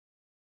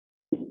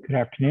Good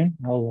afternoon.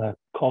 I'll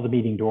call the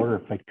meeting to order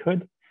if I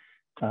could.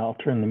 I'll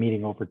turn the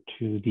meeting over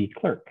to the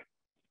clerk.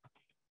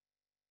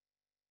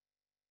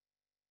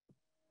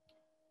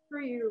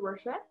 Through you, Your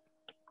Worship.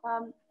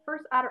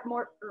 First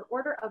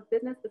order of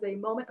business is a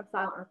moment of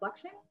silent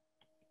reflection.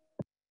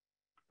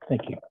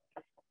 Thank you.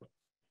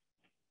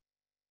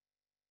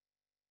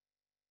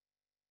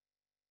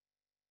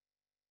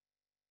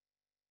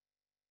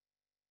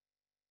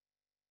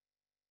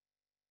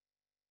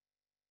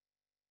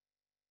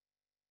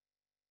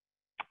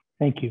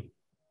 Thank you.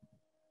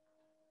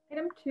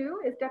 Item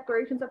 2 is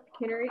declarations of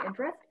pecuniary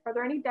interest. Are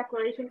there any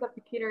declarations of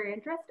pecuniary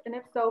interest? And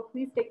if so,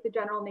 please state the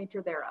general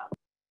nature thereof.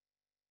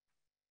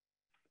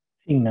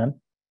 Seeing none.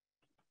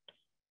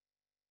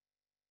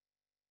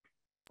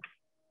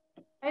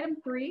 Item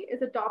 3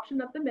 is adoption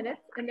of the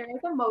minutes, and there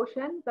is a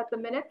motion that the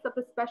minutes of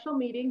the special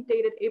meeting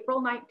dated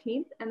April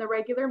 19th and the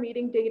regular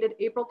meeting dated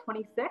April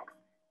 26th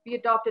be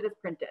adopted as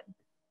printed.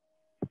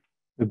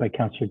 Moved by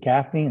Councillor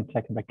Gaffney and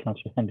second by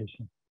Councillor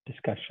Henderson.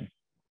 Discussion.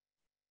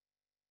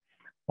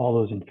 All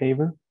those in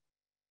favor?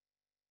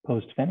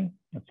 Opposed, if any?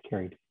 That's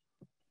carried.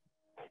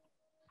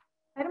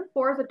 Item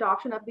 4 is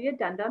adoption of the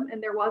addendum,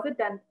 and there was an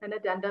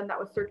addendum that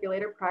was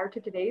circulated prior to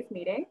today's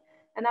meeting,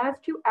 and that is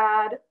to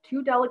add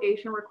 2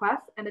 delegation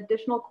requests and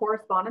additional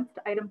correspondence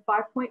to item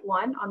 5.1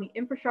 on the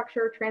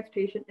Infrastructure,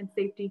 Transportation and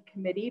Safety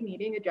Committee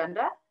meeting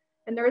agenda.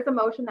 And there is a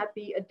motion that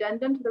the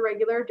addendum to the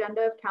regular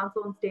agenda of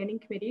Council and Standing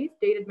Committees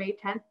dated May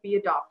 10th be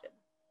adopted.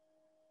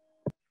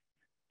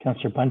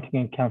 Councillor Bunting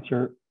and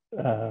Councillor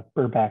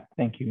Burbach,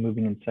 thank you.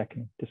 Moving in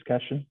second.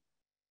 Discussion.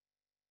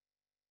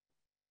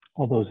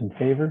 All those in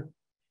favor?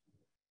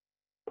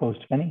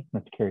 Opposed, if any?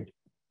 That's carried.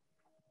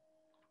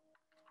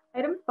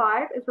 Item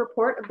 5 is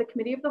report of the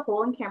Committee of the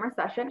Whole in camera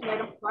session. And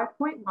item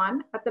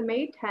 5.1 at the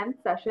May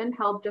 10th session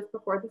held just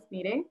before this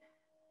meeting,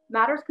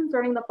 matters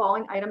concerning the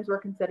following items were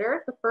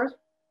considered. The first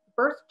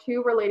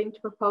 2 relating to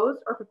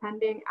proposed or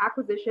pending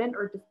acquisition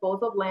or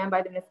disposal of land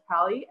by the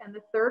municipality, and the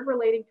third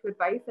relating to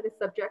advice that is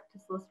subject to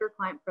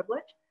solicitor-client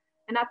privilege.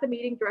 And at the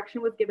meeting,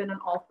 direction was given on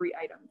all 3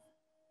 items.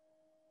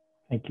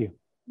 Thank you.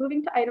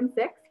 Moving to item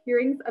 6,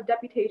 hearings of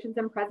deputations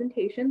and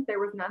presentations. There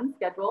was none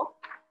scheduled.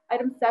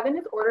 Item 7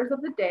 is orders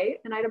of the day,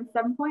 and item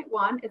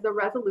 7.1 is a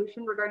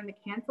resolution regarding the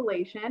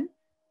cancellation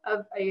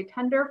of a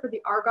tender for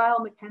the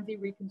Argyle-Mackenzie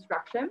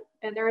reconstruction.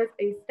 And there is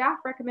a staff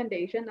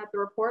recommendation that the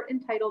report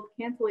entitled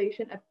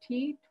Cancellation of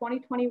T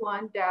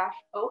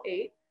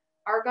 2021-08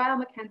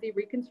 Argyle-Mackenzie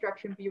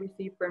reconstruction be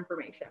received for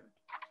information.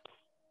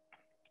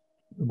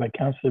 Moved by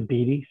Councillor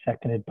Beattie,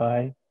 seconded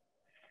by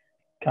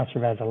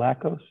Councillor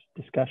Vasilakos.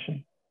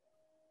 Discussion.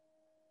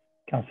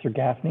 Councillor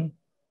Gaffney.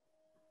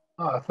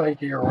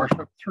 Thank you, Your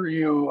Worship. Through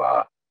you,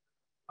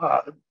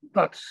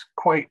 that's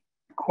quite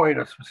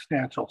a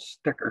substantial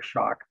sticker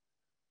shock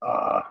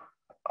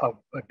of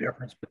a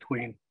difference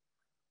between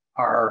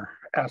our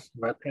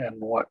estimate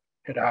and what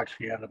it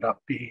actually ended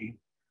up being,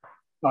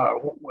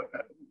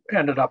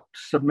 ended up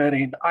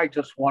submitting. I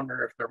just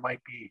wonder if there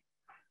might be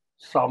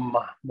some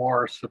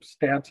more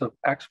substantive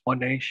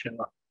explanation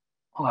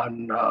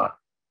on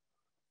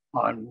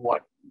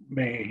what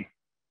may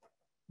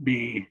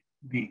be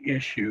the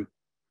issue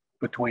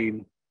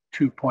between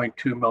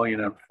 2.2 million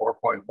and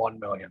 4.1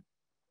 million.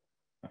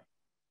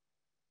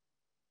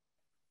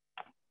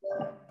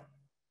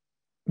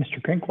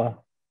 Mr. Crinklaw.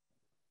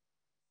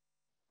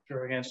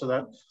 Sure, I can answer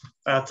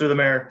that through the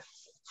mayor.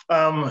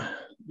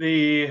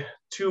 The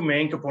 2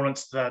 main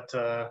components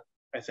that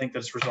I think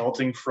that's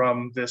resulting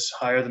from this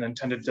higher than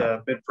intended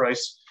bid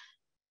price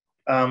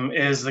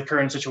is the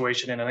current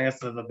situation, and I think that's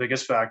the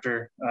biggest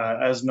factor.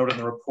 As noted in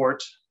the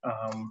report,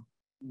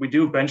 we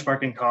do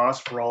benchmarking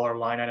costs for all our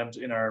line items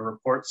in our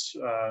reports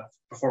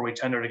before we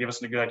tender to give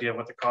us a good idea of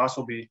what the cost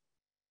will be.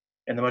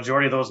 And the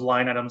majority of those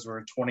line items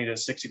were 20 to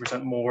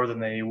 60% more than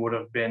they would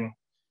have been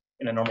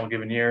in a normal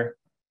given year.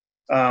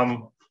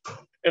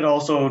 It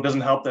also doesn't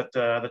help that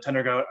the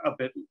tender got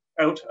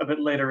out a bit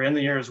later in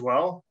the year as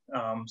well.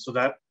 So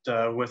that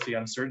with the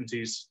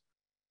uncertainties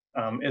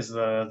is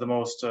the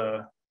most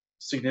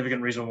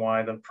significant reason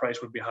why the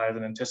price would be higher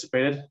than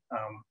anticipated.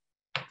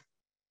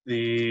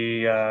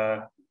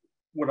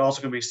 What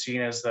also can be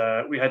seen is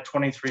that we had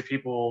 23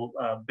 people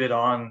bid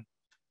on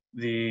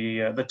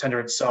the tender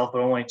itself,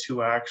 but only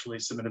 2 actually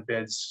submitted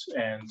bids.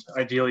 And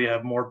ideally, you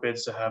have more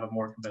bids to have a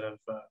more competitive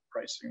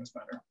pricing in this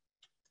matter.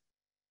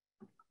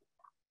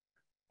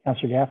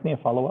 Councillor Gaffney, a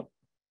follow-up.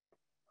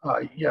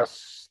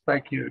 Yes,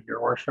 thank you,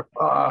 Your Worship.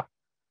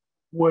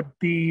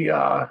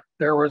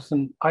 There was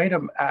an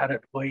item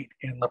added late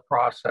in the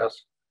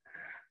process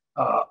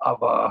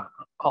of a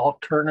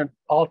alternate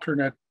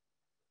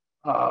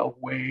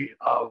way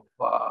of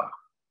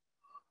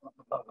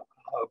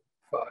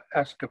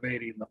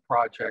excavating the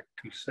project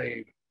to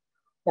save,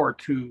 or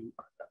to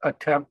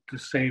attempt to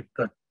save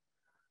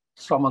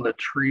some of the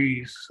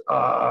trees.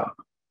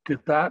 Did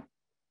that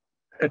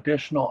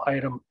additional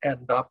item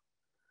end up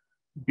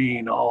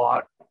being a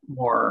lot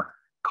more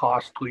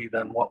costly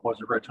than what was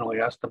originally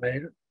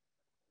estimated?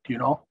 Do you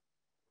know?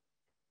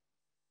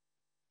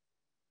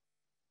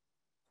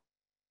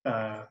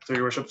 Through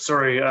your worship,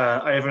 sorry,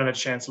 I haven't had a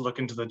chance to look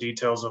into the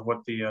details of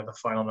what the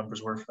final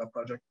numbers were for that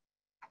project.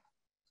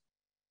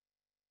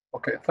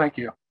 Okay, thank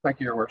you.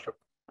 Thank you, your worship.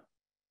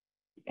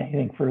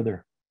 Anything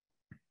further?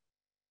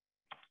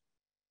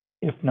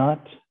 If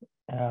not,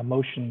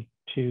 motion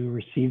to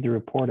receive the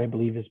report, I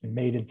believe, has been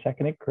made and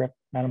seconded, correct,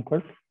 Madam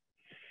Clerk?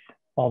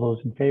 All those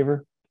in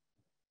favor?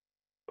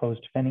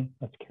 Opposed, if any?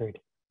 That's carried.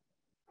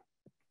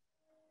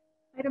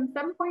 Item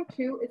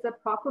 7.2 is a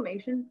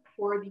proclamation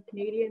from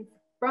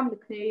the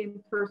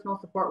Canadian Personal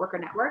Support Worker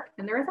Network,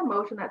 and there is a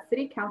motion that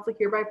City Council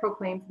hereby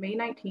proclaims May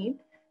 19th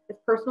as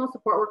Personal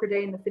Support Worker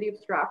Day in the City of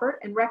Stratford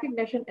in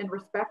recognition and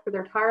respect for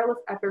their tireless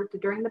efforts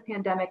during the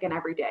pandemic and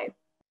every day.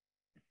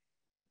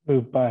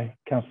 Moved by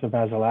Councillor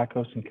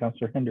Vasilakos and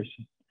Councillor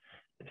Henderson.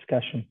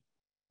 Discussion.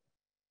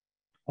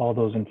 All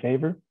those in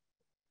favor?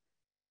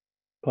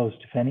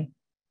 Opposed, if any?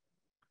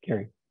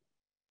 Carried.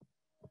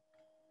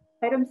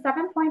 Item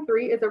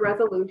 7.3 is a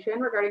resolution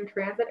regarding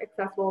transit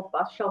accessible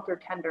bus shelter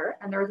tender,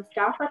 and there is a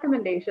staff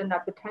recommendation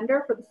that the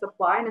tender for the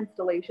supply and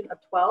installation of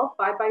 12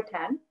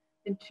 5x10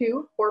 and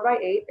 2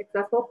 4x8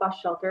 accessible bus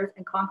shelters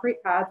and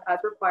concrete pads as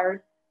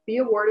required be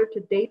awarded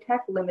to Daytech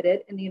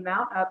Limited in the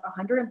amount of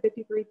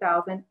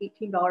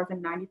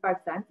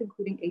 $153,018.95,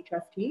 including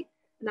HST,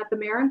 and that the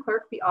mayor and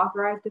clerk be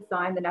authorized to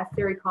sign the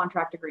necessary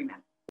contract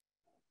agreement.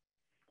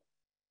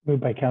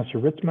 Moved by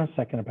Councillor Ritzma,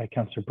 seconded by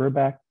Councillor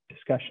Burback.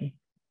 Discussion.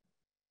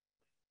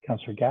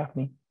 Councillor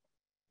Gaffney.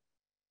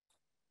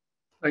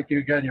 Thank you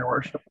again, your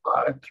worship.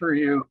 And through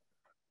you,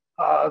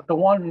 the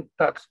one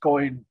that's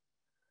going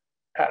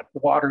at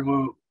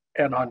Waterloo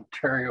and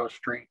Ontario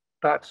Street,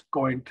 that's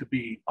going to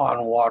be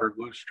on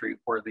Waterloo Street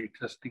where the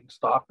existing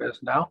stop is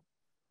now.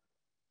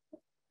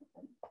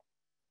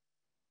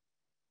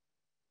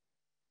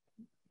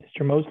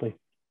 Mr. Mosley.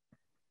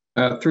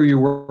 Through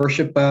your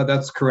worship,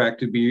 that's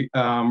correct. It'd be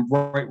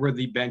right where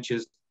the bench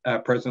is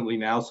presently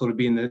now, so it'd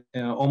be in the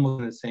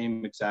almost in the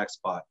same exact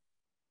spot.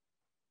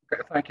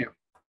 Okay, thank you.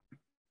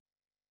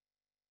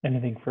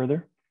 Anything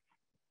further?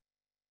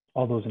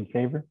 All those in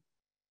favor?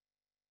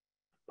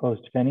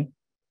 Opposed, if any?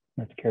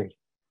 That's carried.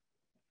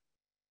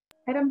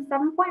 Item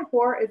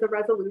 7.4 is a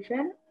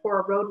resolution for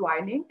a road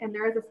widening, and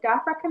there is a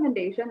staff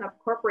recommendation that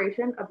the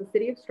Corporation of the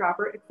City of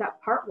Stratford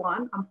accept Part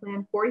 1 on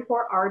Plan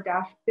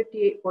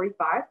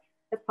 44R-5845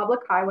 as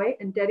public highway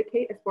and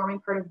dedicate as forming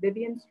part of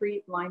Vivian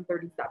Street, line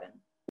 37.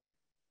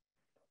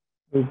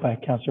 Moved by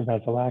Councillor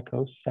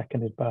Vasilakos,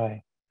 seconded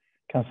by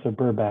Councillor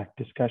Burback.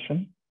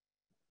 Discussion.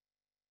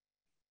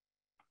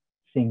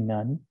 Seeing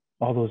none.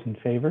 All those in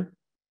favor?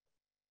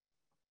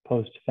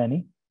 Opposed, if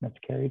any? That's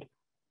carried.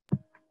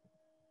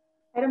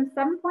 Item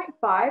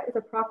 7.5 is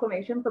a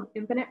proclamation from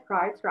Infinite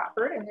Pride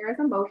Stratford, and there is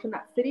a motion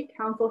that City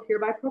Council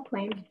hereby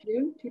proclaims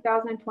June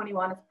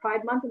 2021 as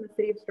Pride Month in the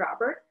City of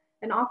Stratford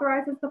and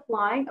authorizes the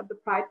flying of the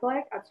Pride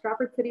flag at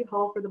Stratford City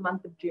Hall for the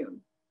month of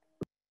June.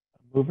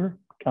 Mover,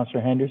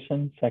 Councillor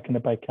Henderson,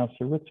 seconded by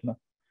Councillor Ritzma.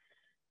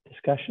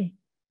 Discussion.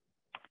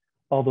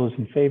 All those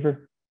in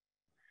favor?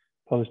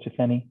 Opposed, if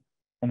any?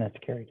 And that's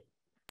carried.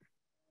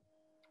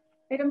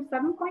 Item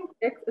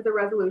 7.6 is a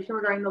resolution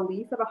regarding the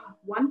lease of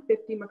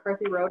 150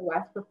 McCarthy Road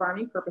West for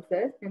farming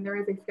purposes, and there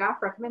is a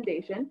staff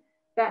recommendation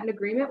that an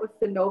agreement with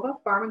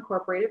Sonova Farm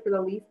Incorporated for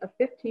the lease of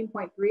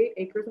 15.38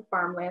 acres of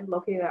farmland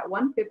located at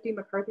 150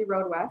 McCarthy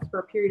Road West for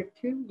a period of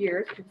 2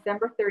 years to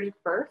December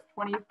 31st,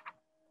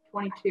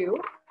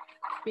 2022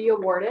 be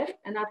awarded,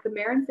 and that the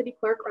mayor and city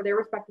clerk or their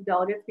respective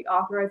delegates be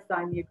authorized to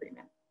sign the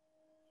agreement.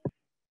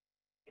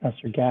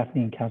 Councillor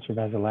Gaffney and Councillor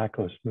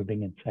Vasilakos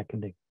moving and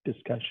seconding.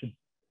 Discussion.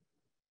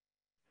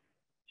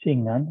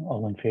 Seeing none,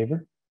 all in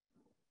favor?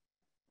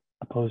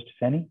 Opposed,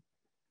 if any?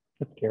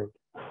 That's carried.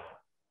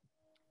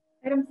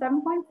 Item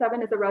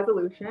 7.7 is a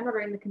resolution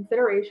regarding the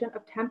consideration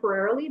of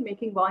temporarily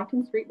making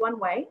Wellington Street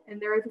one-way,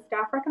 and there is a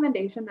staff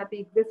recommendation that the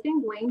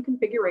existing lane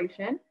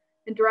configuration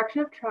and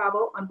direction of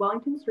travel on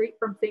Wellington Street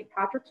from St.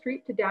 Patrick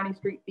Street to Downey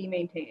Street be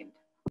maintained.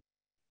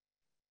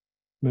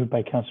 Moved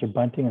by Councillor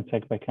Bunting and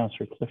seconded by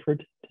Councillor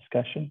Clifford.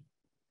 Discussion.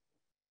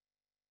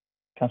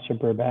 Councillor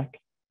Burback.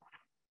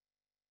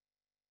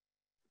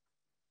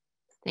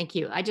 Thank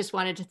you. I just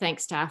wanted to thank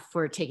staff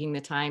for taking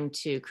the time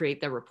to create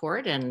the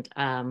report, and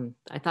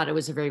I thought it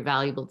was a very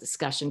valuable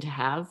discussion to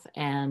have,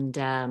 and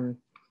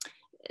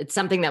it's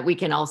something that we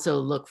can also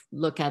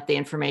look at the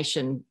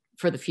information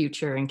for the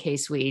future in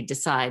case we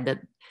decide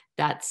that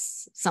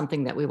that's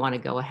something that we want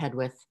to go ahead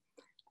with.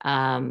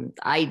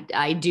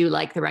 I do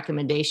like the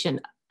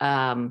recommendation.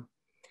 I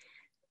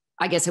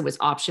guess it was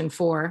option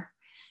 4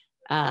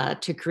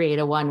 to create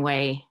a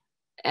one-way,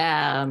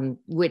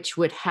 which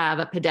would have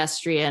a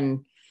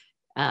pedestrian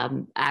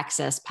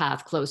access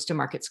path close to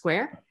Market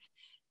Square.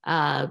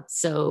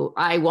 So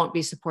I won't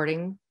be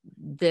supporting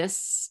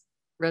this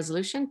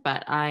resolution,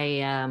 but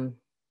I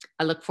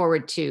look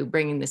forward to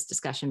bringing this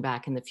discussion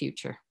back in the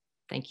future.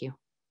 Thank you.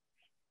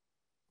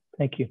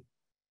 Thank you.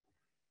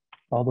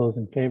 All those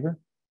in favor?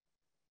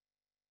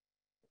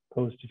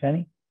 Opposed, if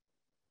any?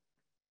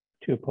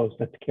 2 opposed,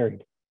 that's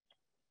carried.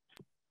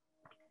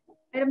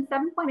 Item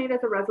 7.8 is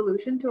a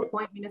resolution to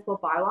appoint municipal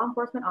bylaw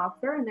enforcement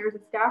officer, and there is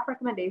a staff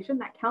recommendation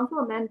that council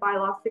amend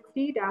bylaw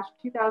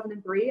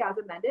 60-2003 as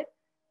amended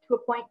to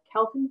appoint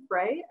Kelton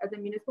Frey as a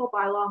municipal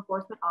bylaw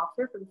enforcement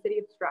officer for the city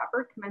of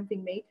Stratford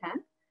commencing May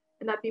 10th,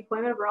 and that the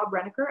appointment of Rob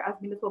Renneker as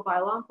municipal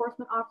bylaw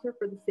enforcement officer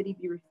for the city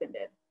be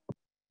rescinded.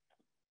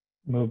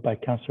 Moved by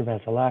Councillor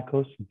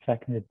Vasilakos and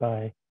seconded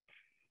by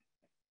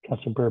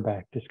Councillor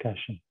Burback.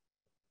 Discussion.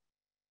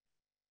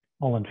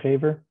 All in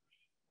favor?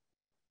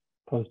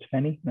 Opposed, if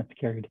any? That's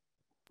carried.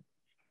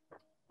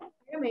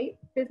 Item 8,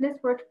 business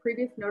for which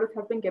previous notice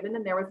has been given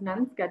and there was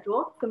none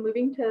scheduled. So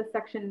moving to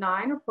section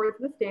 9,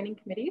 reports of the standing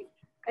committees.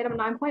 Item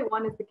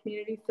 9.1 is the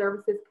Community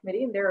Services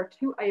Committee, and there are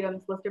 2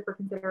 items listed for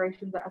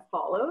considerations as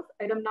follows.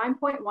 Item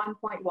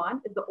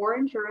 9.1.1 is the Or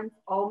Insurance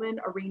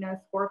Allman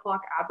Arena Score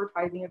Clock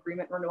Advertising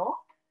Agreement Renewal.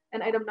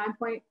 And item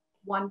 9.1.2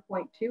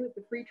 is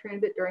the free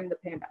transit during the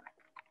pandemic.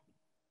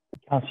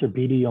 Councillor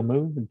Beattie, you'll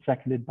move, and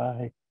seconded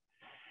by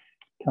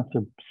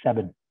Councillor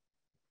Seven.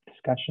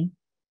 Discussion.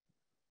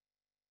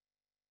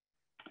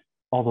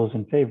 All those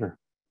in favor?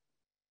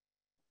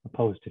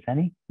 Opposed, if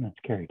any? And that's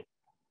carried.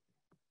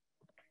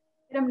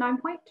 Item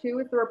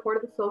 9.2 is the report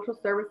of the Social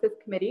Services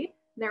Committee.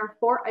 And there are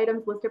 4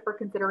 items listed for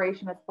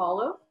consideration as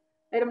follows.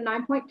 Item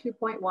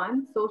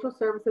 9.2.1, Social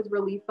Services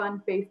Relief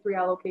Fund Phase 3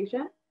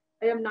 allocation.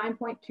 Item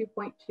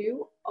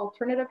 9.2.2,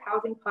 Alternative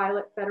Housing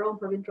Pilot Federal and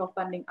Provincial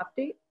Funding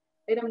Update.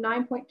 Item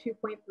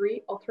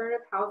 9.2.3,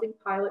 Alternative Housing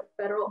Pilot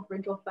Federal and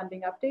Provincial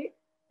Funding Update.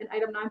 And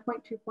item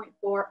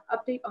 9.2.4,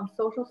 Update on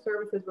Social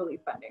Services Relief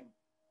Funding.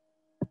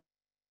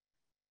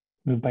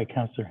 Moved by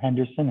Councillor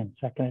Henderson and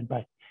seconded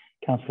by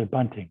Councillor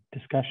Bunting.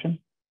 Discussion.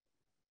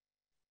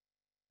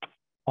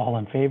 All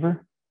in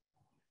favor?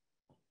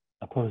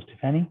 Opposed,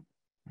 if any?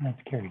 And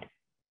that's carried.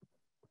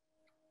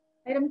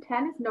 Item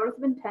 10 is notice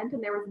of intent,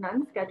 and there was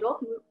none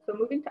scheduled. So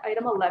moving to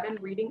item 11,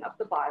 reading of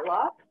the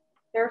bylaw.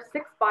 There are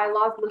 6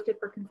 bylaws listed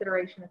for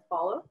consideration as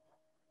follows.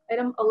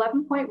 Item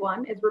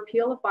 11.1 is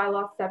repeal of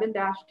bylaw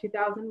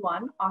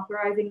 7-2001,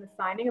 authorizing the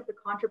signing of the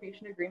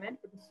contribution agreement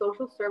for the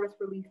Social Service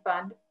Relief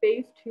Fund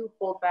Phase 2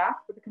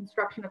 holdback for the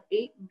construction of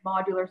 8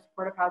 modular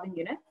supportive housing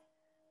units.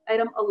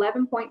 Item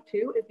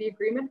 11.2 is the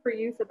agreement for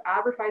use of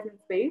advertisement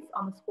space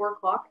on the score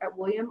clock at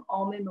William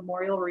Allman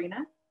Memorial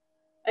Arena.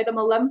 Item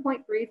 11.3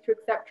 is to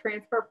accept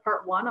transfer of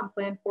Part 1 on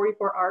Plan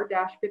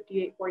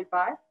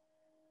 44R-5845.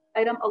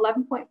 Item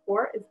 11.4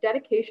 is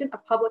dedication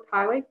of public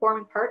highway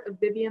forming part of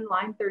Vivian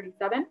Line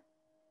 37.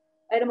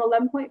 Item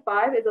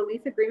 11.5 is a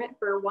lease agreement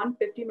for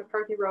 150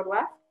 McCarthy Road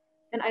West.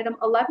 And item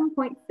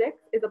 11.6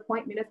 is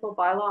appoint municipal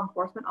bylaw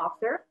enforcement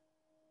officer.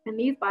 And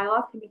these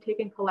bylaws can be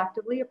taken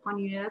collectively upon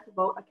unanimous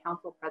vote of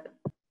council present.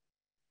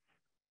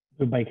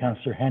 Moved by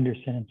Councillor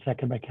Henderson and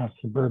seconded by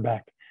Councillor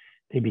Burback.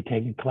 They be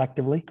taken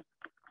collectively.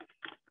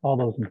 All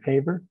those in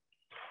favor?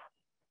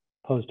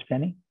 Opposed, if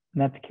any?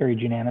 And that's carried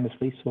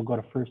unanimously. So we'll go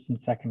to first and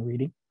second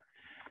reading.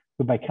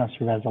 Moved by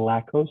Councillor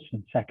Vasilakos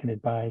and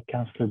seconded by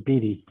Councillor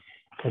Beattie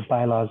that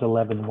bylaws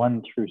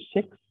 11.1 through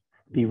 6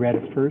 be read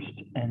a first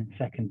and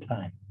second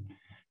time.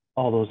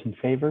 All those in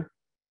favor?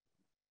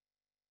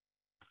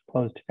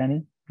 Opposed, if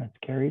any? That's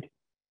carried.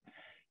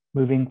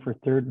 Moving for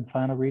third and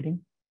final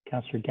reading,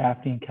 Councillor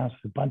Gaffney and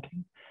Councillor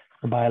Bunting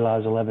for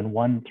bylaws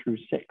 11.1 through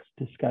 6.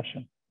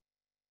 Discussion.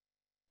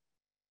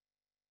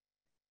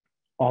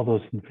 All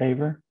those in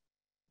favor?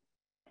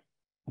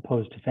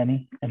 Opposed, if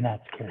any? And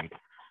that's carried.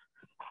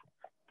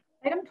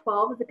 Item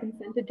 12 is the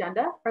consent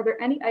agenda. Are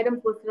there any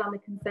items listed on the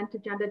consent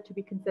agenda to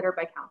be considered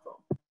by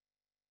council?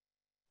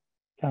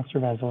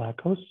 Councillor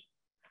Vasilakos.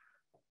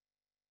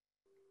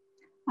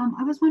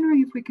 I was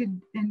wondering if we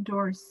could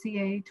endorse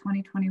CA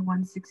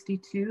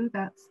 2021-62.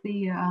 That's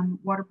the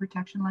water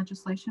protection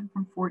legislation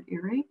from Fort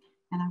Erie.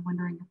 And I'm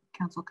wondering if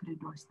council could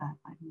endorse that.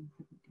 I didn't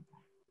think we did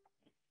that.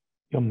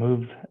 You'll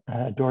move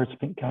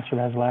endorsement,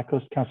 Councillor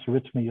Vasilakos. Councillor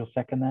Ritzman, you'll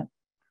second that.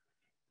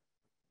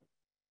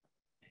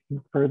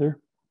 Further?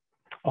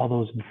 All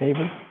those in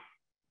favor?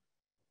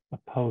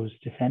 Opposed,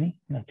 if any?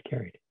 And that's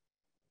carried.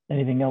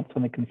 Anything else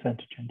on the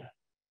consent agenda?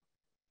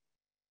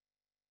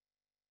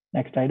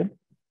 Next item.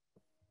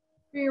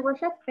 Through your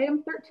worship,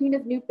 item 13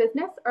 is new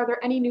business. Are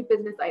there any new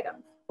business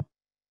items?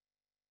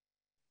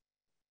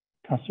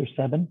 Councillor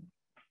Seven.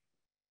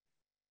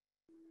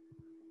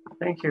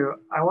 Thank you.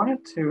 I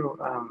wanted to,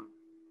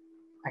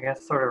 I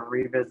guess, sort of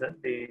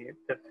revisit the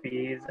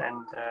fees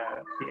and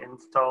the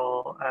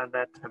install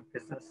that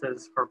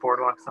businesses for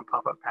boardwalks and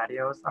pop-up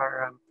patios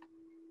are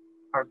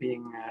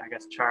being, I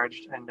guess,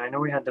 charged. And I know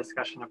we had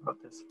discussion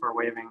about this for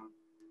waiving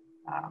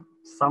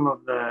some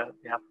of the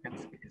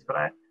applicants' fees,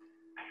 but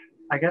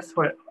I guess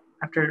what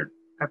after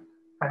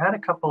I had a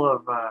couple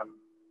of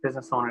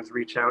business owners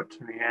reach out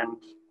to me, and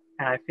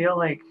I feel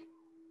like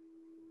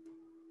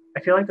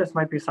this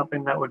might be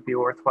something that would be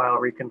worthwhile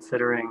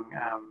reconsidering.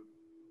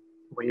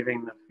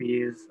 Waiving the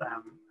fees.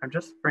 I'm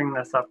just bringing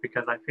this up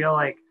because I feel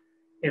like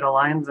it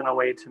aligns in a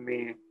way to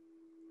me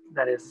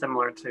that is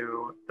similar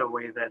to the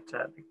way that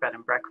bed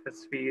and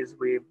breakfast fees,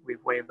 we've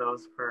waived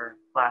those for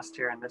last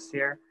year and this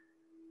year.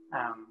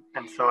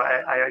 And so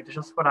I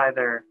just would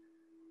either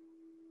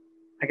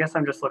I guess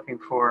I'm just looking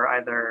for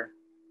either,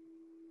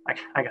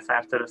 I guess I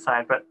have to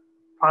decide, but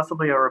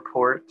possibly a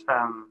report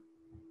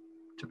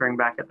to bring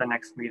back at the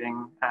next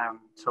meeting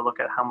to look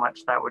at how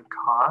much that would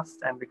cost.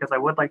 And because I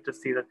would like to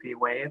see the fee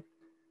waived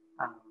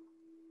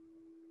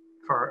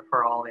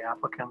for all the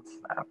applicants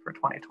for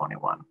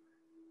 2021.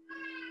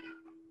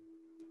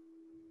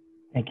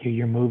 Thank you.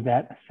 You move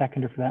that.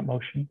 Seconder for that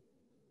motion.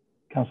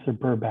 Councillor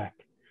Burback.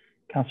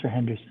 Councillor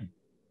Henderson.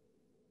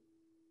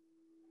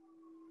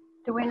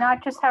 Do we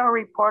not just have a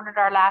report at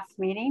our last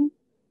meeting?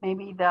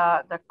 Maybe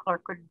the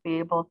clerk would be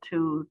able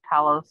to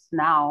tell us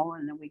now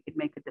and then we could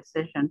make a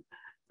decision.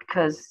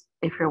 Because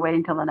if you're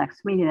waiting till the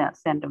next meeting,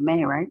 that's the end of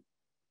May, right?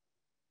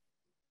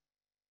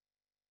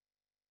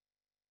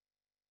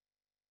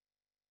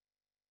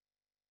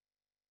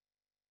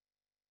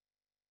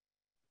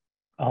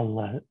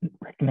 I'll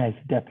recognize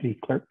the Deputy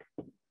Clerk,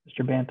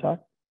 Mr. Bantock.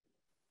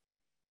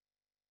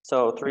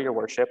 So through your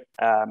worship,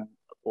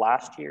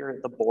 last year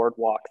the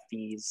boardwalk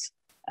fees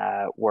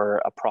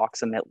were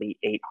approximately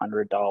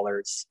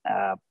 $800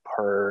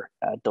 per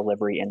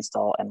delivery,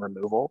 install, and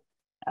removal.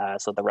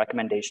 So the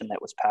recommendation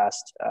that was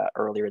passed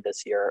earlier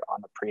this year on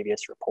the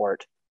previous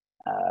report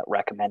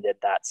recommended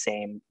that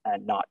same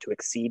not to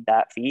exceed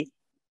that fee.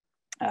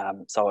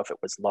 So if it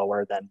was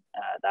lower, then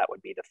that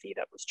would be the fee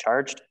that was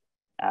charged.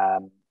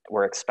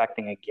 We're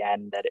expecting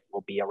again that it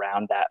will be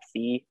around that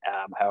fee.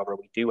 However,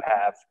 we do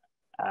have,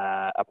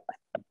 I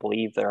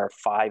believe there are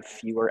 5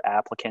 fewer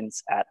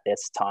applicants at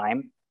this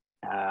time.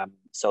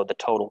 So the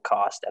total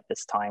cost at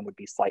this time would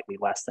be slightly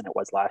less than it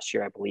was last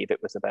year. I believe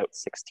it was about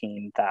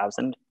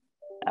 $16,000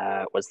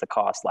 was the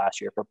cost last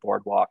year for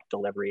boardwalk,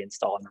 delivery,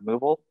 install, and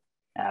removal.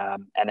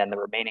 And then the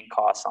remaining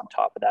costs on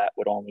top of that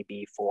would only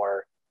be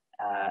for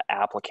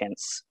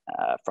applicants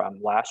from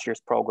last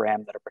year's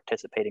program that are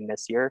participating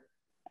this year.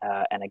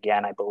 And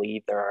again, I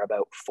believe there are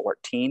about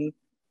 14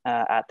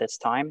 at this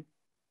time.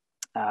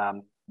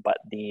 But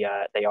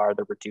they are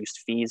the reduced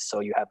fees.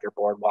 So you have your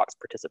boardwalks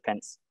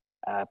participants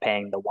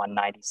paying the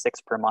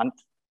 $196 per month,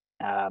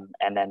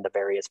 and then the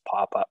various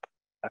pop-up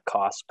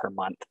costs per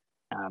month.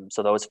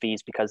 So those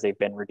fees, because they've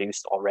been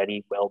reduced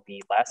already, will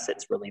be less.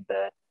 It's really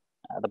the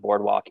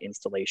boardwalk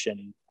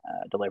installation,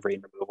 delivery,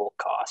 and removal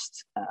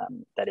cost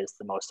that is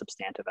the most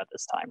substantive at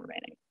this time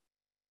remaining.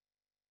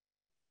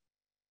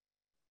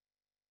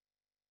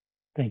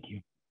 Thank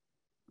you.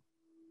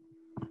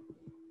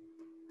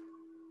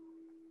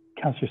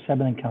 Councillor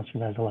Seven and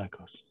Councillor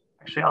Vasilakos.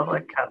 Actually, I'll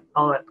let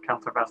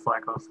Councillor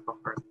Vasilakos go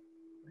first.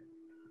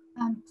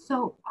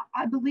 So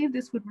I believe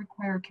this would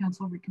require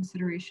council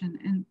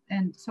reconsideration.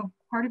 And so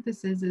part of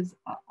this is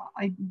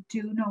I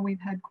do know we've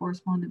had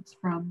correspondence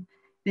from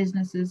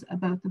businesses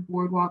about the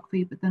boardwalk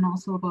fee, but then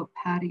also about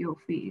patio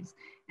fees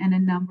and a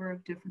number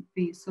of different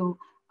fees. So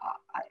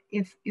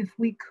if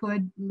we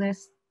could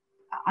list,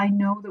 I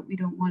know that we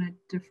don't want to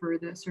defer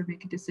this or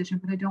make a decision,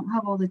 but I don't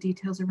have all the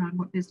details around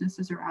what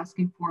businesses are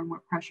asking for and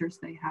what pressures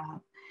they have.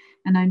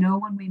 And I know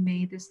when we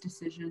made this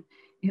decision,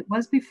 it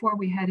was before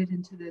we headed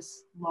into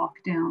this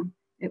lockdown.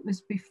 It was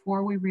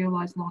before we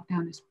realized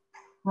lockdown is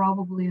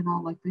probably in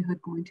all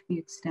likelihood going to be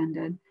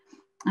extended.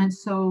 And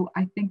so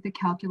I think the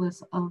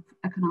calculus of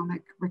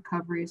economic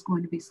recovery is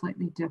going to be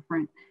slightly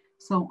different.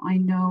 So I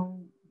know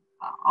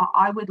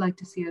I would like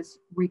to see us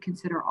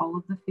reconsider all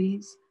of the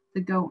fees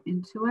that go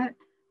into it,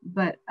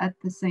 but at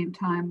the same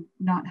time,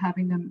 not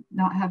having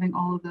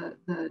all of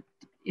the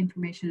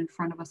information in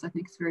front of us, I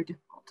think it's very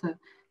difficult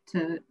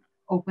to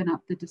open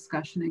up the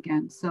discussion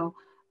again. So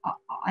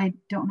I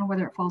don't know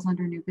whether it falls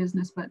under new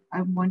business, but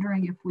I'm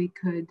wondering if we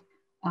could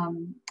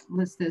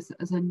list this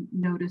as a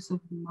notice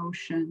of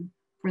motion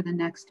for the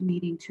next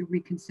meeting to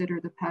reconsider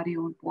the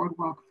patio and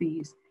boardwalk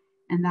fees.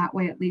 And that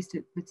way, at least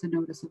if it's a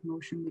notice of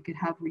motion, we could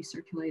have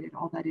recirculated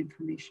all that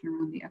information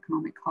around the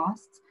economic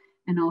costs,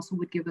 and also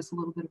would give us a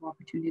little bit of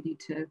opportunity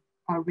to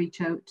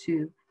reach out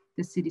to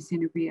the City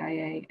Center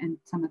BIA and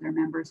some of their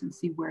members and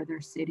see where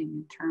they're sitting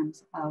in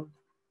terms of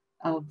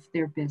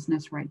their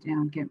business right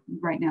now,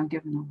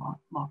 given the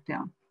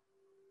lockdown.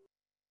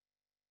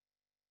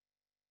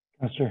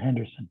 Councillor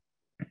Henderson.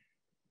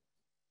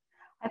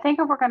 I think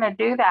if we're going to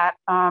do that,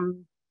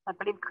 I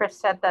believe Chris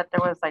said that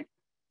there was like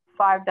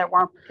 5 that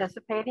weren't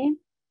participating.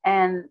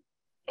 And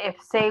if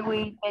say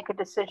we make a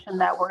decision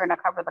that we're going to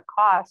cover the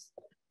cost,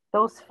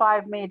 those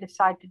 5 may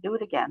decide to do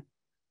it again.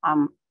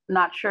 I'm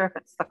not sure if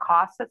it's the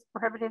cost that's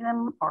prohibiting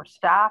them or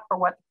staff or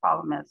what the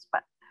problem is,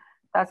 but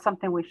that's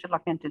something we should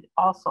look into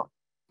also.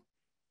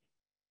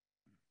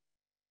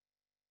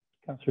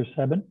 Councillor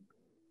Seven.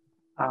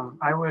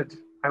 I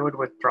would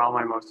withdraw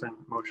my motion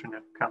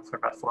if Councillor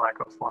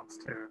Vasilakos wants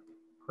to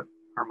put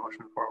our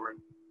motion forward.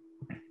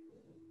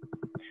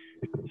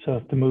 So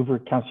if the mover,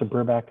 Councillor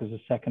Burback, is a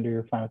seconder,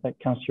 you're fine with that.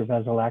 Councillor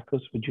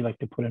Vasilakos, would you like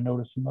to put a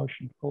notice of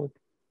motion forward?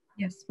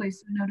 Yes,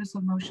 please. A notice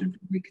of motion for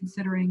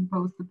reconsidering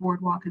both the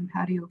boardwalk and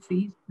patio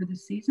fees for the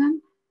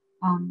season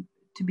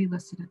to be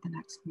listed at the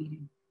next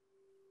meeting.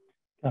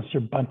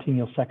 Councillor Bunting,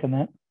 you'll second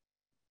that?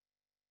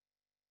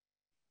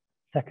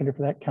 Seconder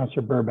for that,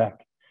 Councillor Burback,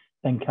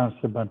 then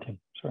Councillor Bunting,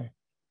 sorry.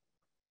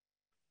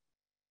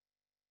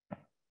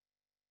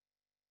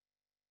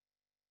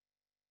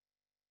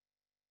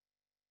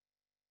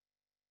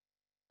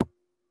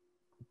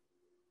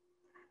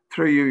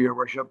 Through you, Your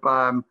Worship,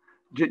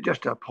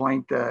 just a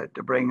point to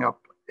bring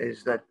up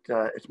is that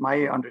it's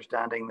my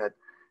understanding that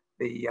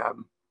the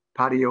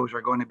patios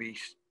are going to be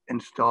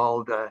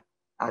installed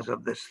as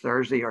of this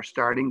Thursday, or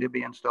starting to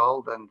be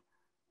installed,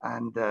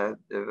 and they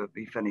will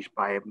be finished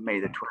by May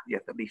the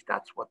 20th. At least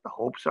that's what the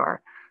hopes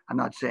are. I'm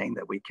not saying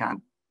that we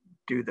can't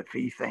do the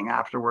fee thing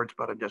afterwards,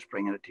 but I'm just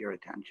bringing it to your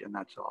attention.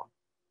 That's all.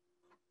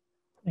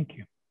 Thank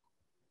you.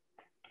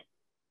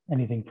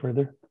 Anything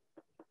further?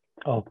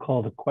 I'll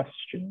call the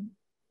question.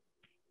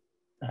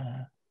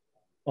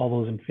 All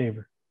those in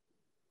favor?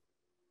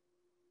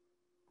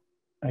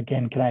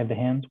 Again, can I have the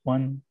hands?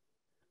 1,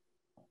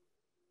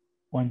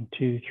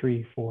 2,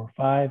 3, 4,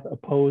 5.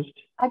 Opposed?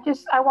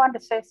 I wanted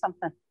to say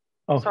something.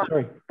 Oh,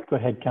 sorry. Go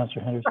ahead,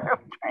 Councillor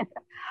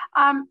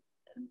Henderson.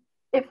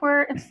 If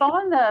we're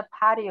installing the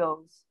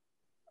patios,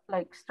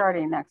 like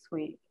starting next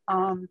week,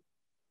 I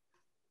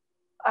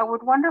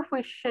would wonder if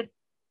we should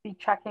be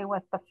checking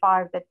with the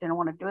 5 that didn't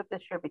want to do it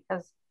this year,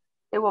 because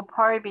it will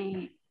probably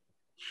be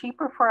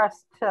cheaper for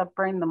us to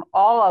bring them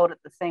all out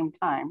at the same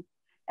time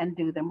and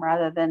do them,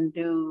 rather than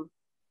do,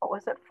 what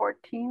was it,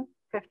 14,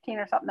 15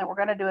 or something that we're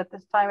going to do at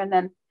this time. And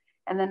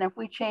then if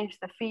we change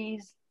the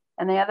fees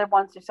and the other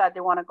ones decide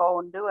they want to go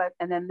and do it,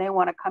 and then they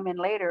want to come in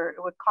later,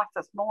 it would cost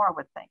us more, I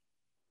would think.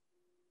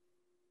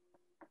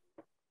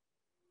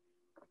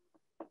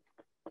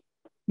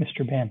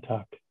 Mr.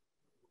 Bantock.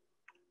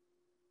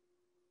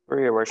 For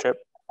Your Worship.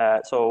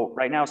 So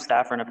right now,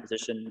 staff are in a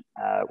position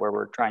where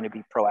we're trying to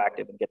be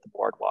proactive and get the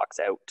boardwalks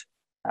out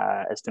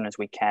as soon as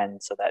we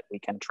can, so that we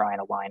can try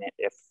and align it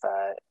if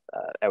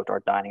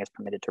outdoor dining is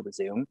permitted to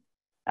resume.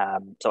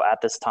 So at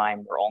this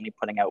time, we're only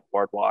putting out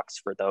boardwalks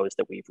for those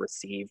that we've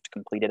received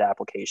completed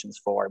applications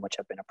for and which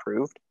have been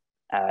approved,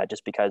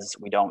 just because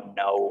we don't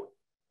know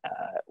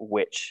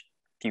which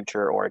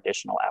future or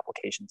additional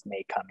applications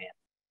may come in.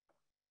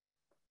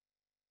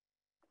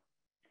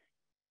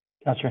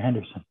 Councillor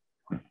Henderson.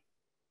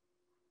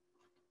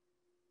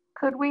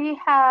 Could we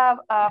have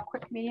a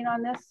quick meeting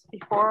on this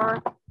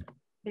before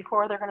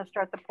they're going to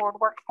start the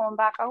boardwork going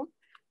back out?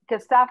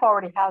 Because staff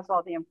already has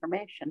all the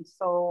information,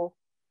 so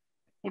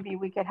maybe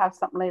we could have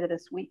something later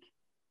this week.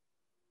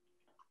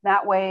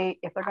 That way,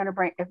 if they're going to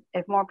bring,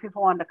 if more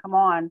people want to come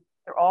on,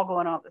 they're all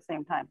going out at the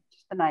same time.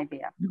 Just an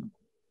idea.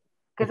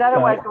 Because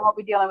otherwise, we won't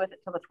be dealing with it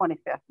till the 25th,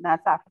 and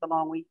that's after the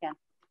long weekend.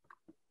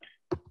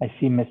 I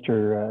see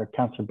Mr.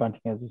 Councillor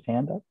Bunting has his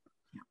hand up.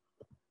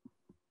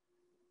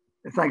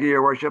 Thank you,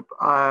 Your Worship.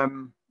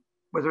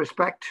 With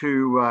respect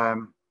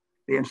to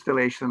the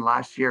installation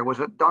last year,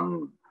 was it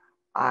done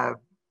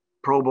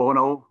pro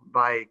bono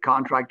by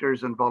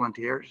contractors and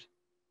volunteers?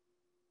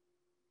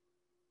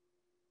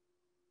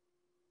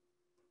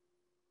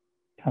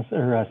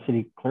 Councillor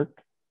City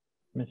Clerk,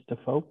 Ms.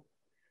 Defoe.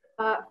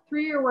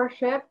 Through Your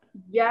Worship,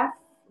 yes,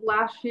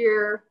 last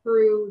year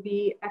through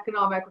the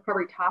Economic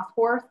Recovery Task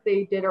Force,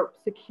 they did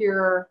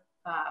secure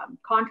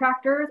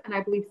contractors, and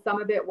I believe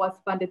some of it was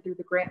funded through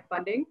the grant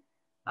funding.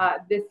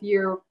 This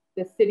year,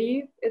 the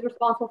city is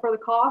responsible for the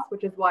cost,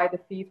 which is why the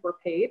fees were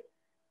paid.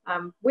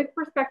 With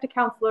respect to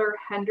Councillor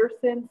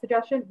Henderson's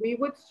suggestion, we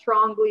would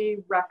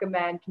strongly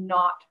recommend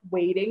not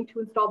waiting to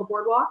install the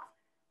boardwalks.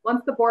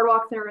 Once the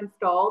boardwalks are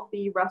installed,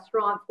 the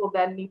restaurants will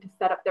then need to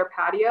set up their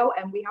patio,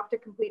 and we have to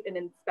complete an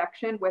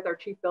inspection with our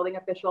chief building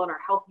official and our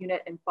health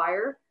unit and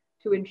fire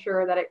to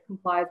ensure that it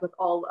complies with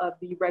all of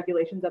the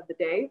regulations of the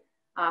day.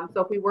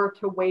 So if we were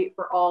to wait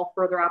for all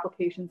further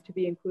applications to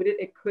be included,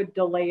 it could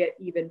delay it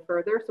even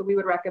further. So we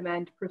would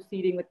recommend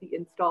proceeding with the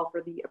install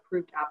for the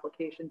approved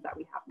applications that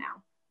we have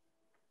now.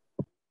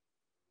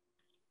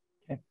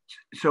 Okay.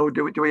 So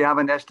do we have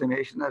an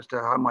estimation as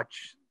to how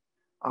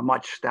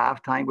much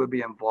staff time would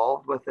be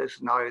involved with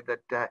this now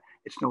that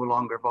it's no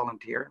longer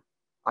volunteer,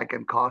 like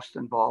in cost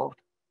involved?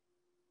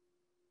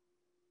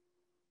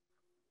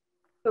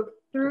 So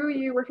through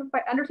you, Worship, if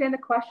I understand the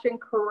question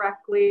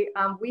correctly,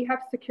 we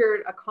have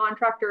secured a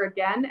contractor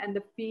again, and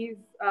the fees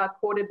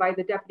quoted by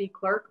the deputy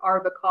clerk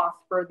are the cost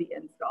for the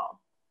install.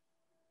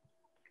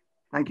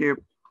 Thank you.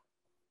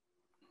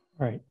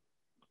 All right.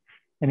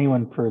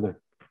 Anyone further?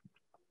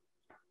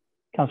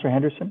 Councillor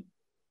Henderson?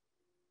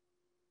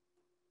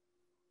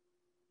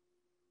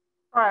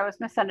 Oh, I was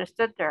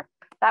misunderstood there.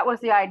 That was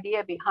the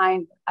idea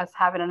behind us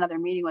having another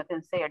meeting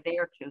within, say, a day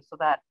or two, so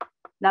that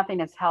nothing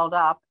is held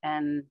up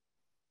and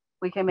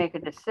we can make a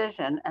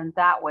decision. And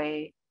that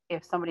way,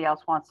 if somebody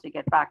else wants to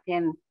get back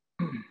in,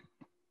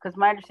 because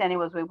my understanding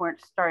was we weren't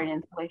starting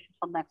installation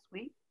until next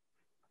week.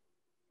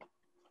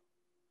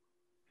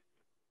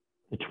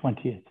 The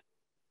 20th.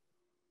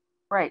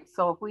 Right.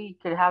 So if we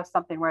could have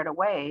something right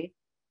away,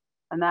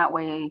 and that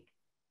way,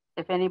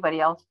 if anybody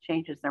else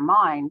changes their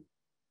mind,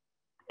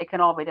 it can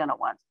all be done at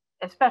once,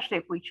 especially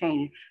if we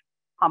change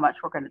how much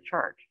we're going to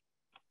charge.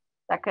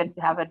 That could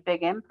have a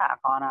big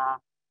impact on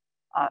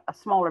a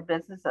smaller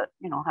business that,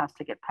 you know, has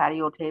to get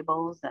patio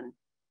tables and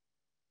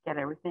get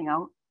everything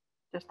out.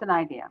 Just an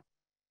idea.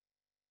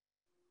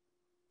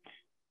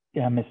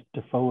 Yeah, Ms.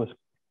 Defoe is.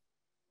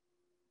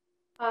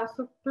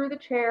 So through the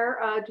chair,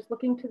 just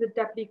looking to the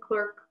deputy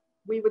clerk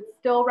We would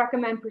still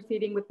recommend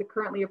proceeding with the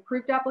currently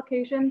approved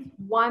applications.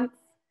 Once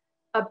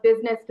a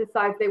business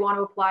decides they want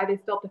to apply, they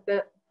still have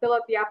to fill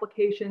out the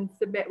application,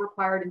 submit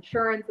required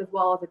insurance as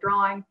well as a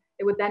drawing.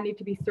 It would then need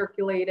to be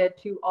circulated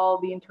to all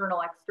the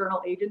internal,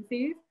 external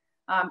agencies.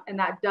 And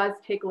that does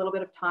take a little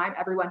bit of time.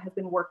 Everyone has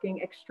been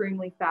working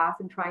extremely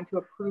fast and trying to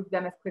approve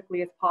them as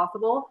quickly as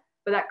possible,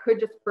 but that could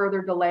just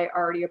further delay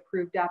already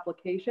approved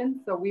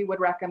applications. So we would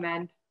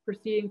recommend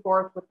proceeding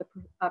forth with the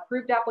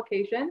approved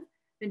applications.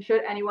 And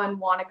should anyone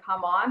want to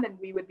come on, then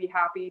we would be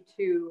happy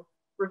to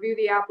review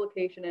the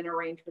application and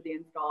arrange for the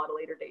install at a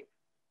later date.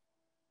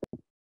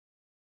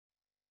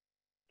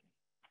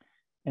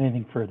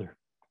 Anything further?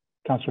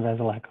 Councillor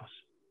Vasilakos.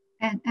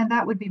 And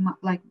that would be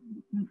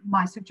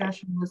my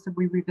suggestion was that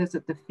we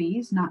revisit the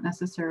fees, not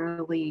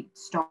necessarily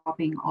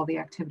stopping all the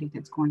activity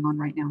that's going on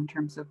right now in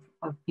terms of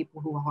people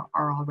who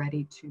are all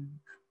ready to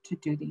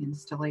do the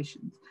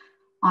installations.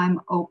 I'm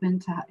open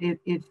to,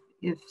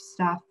 if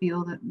staff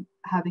feel that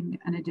having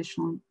an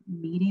additional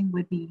meeting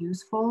would be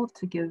useful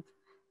to give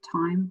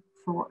time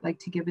for,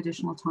 to give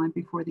additional time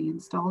before the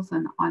installs,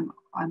 and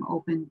I'm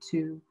open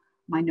to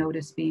my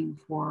notice being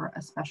for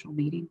a special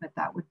meeting, but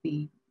that would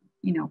be,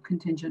 you know,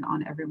 contingent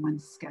on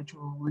everyone's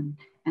schedule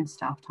and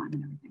staff time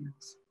and everything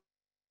else.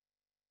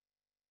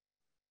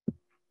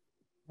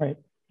 Right.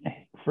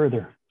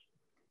 Further.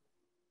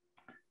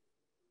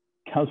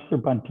 Councillor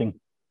Bunting.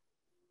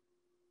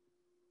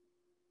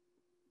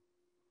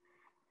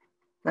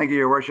 Thank you,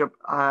 Your Worship.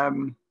 I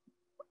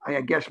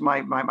guess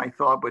my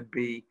thought would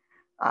be,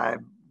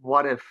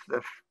 what if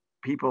the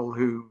people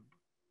who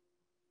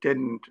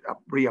didn't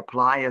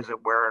reapply, as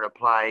it were,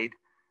 applied,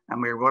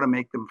 and we were going to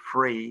make them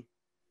free,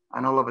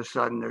 and all of a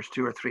sudden there's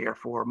 2 or 3 or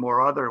 4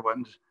 more other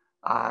ones.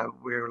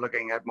 We're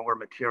looking at more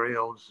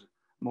materials,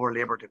 more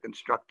labor to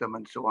construct them,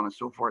 and so on and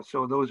so forth.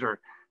 So those are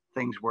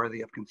things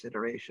worthy of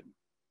consideration.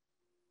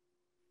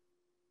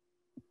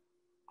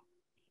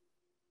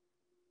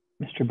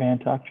 Mr.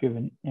 Bantock, do you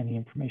have any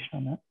information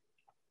on that?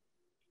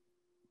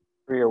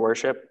 For Your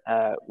Worship,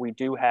 we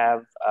do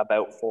have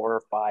about 4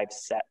 or 5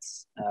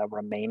 sets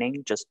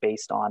remaining, just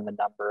based on the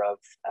number of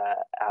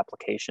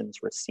applications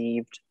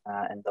received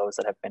and those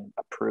that have been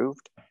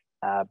approved.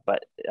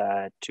 But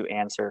to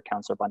answer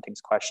Councillor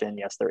Bunting's question,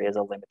 yes, there is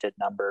a limited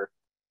number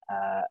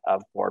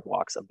of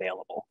boardwalks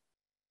available.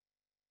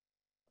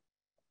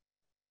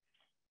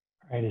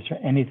 All right, is there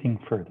anything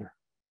further?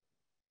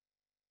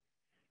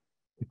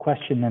 The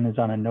question then is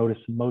on a notice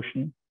of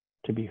motion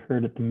to be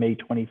heard at the May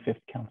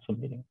 25th council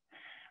meeting.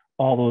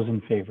 All those in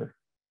favor?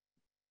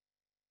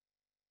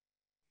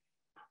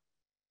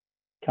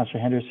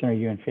 Councillor Henderson, are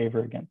you in favor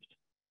or against?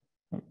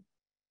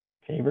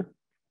 Favor?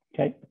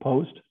 Okay,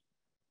 opposed?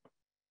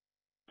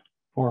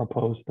 4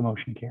 opposed, the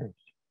motion carries.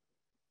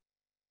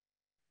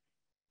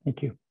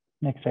 Thank you.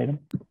 Next item.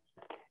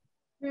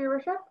 Your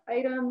Worship,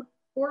 item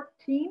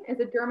 14 is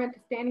adjournment to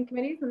standing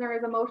committees, and there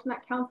is a motion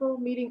that council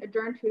meeting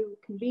adjourn to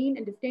convene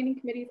into standing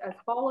committees as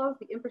follows: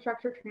 the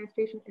Infrastructure,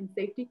 Transportation, and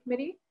Safety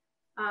Committee,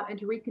 and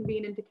to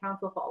reconvene into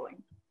council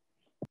following.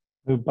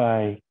 Moved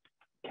by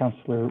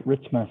Councillor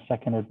Ritzma,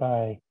 seconded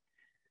by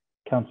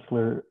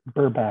Councillor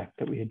Burback,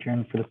 that we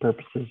adjourn for the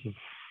purposes of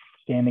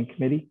standing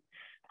committee.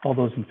 All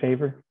those in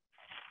favor?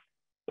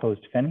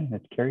 Opposed, if any?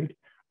 That's carried.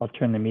 I'll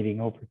turn the meeting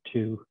over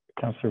to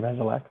Councillor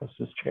Vasilakos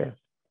as chair.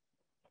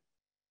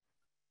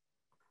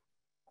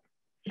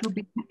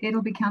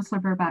 It'll be Councillor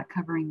Burback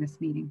covering this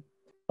meeting.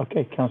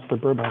 Okay, Councillor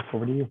Burback,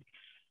 over to you.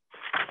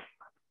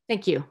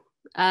 Thank you.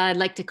 I'd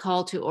like to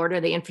call to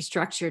order the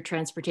Infrastructure,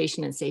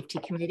 Transportation, and Safety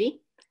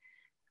Committee.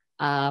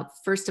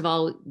 First of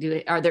all,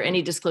 are there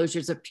any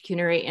disclosures of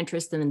pecuniary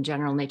interest in the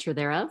general nature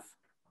thereof?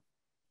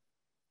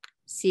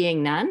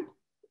 Seeing none.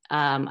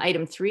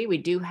 Item 3, we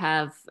do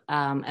have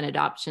an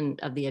adoption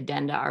of the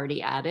addenda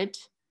already added.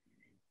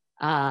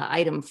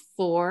 Item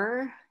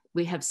 4,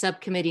 we have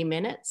subcommittee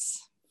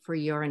minutes for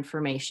your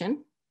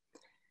information.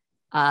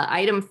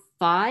 Item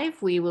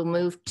 5, we will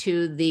move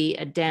to the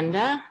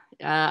addenda.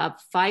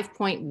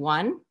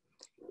 5.1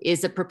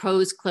 is a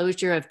proposed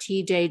closure of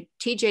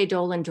TJ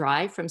Dolan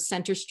Drive from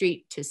Center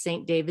Street to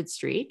St. David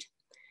Street.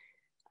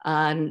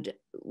 And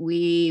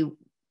we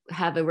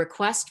have a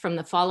request from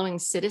the following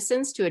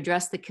citizens to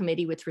address the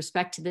committee with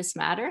respect to this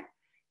matter: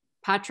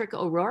 Patrick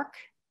O'Rourke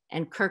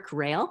and Kirk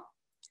Rail.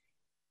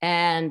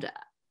 And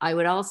I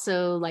would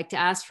also like to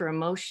ask for a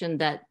motion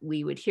that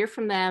we would hear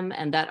from them,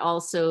 and that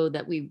also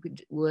that we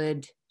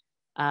would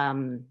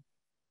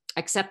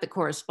accept the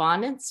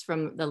correspondence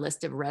from the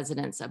list of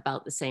residents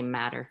about the same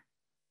matter.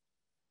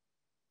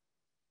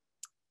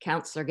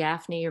 Councillor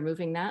Gaffney, you're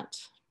moving that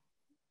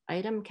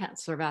item.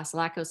 Councillor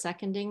Vasilakos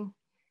seconding.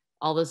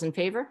 All those in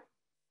favor?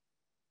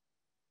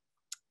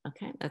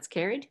 Okay, that's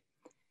carried.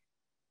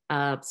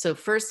 So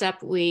first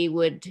up, we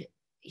would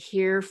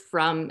hear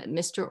from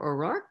Mr.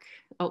 O'Rourke.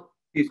 Oh,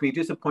 excuse me,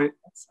 just a point.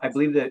 I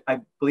believe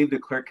the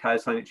clerk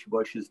has something she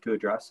wishes to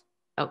address.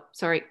 Oh,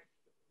 sorry.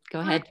 Go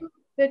ahead.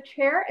 The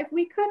chair, if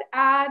we could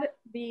add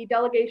the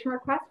delegation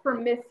request for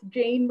Miss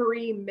Jane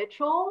Marie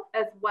Mitchell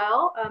as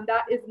well,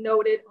 that is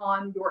noted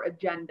on your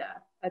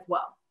agenda as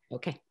well.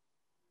 Okay.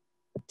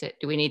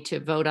 Do we need to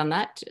vote on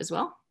that as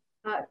well?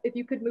 If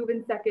you could move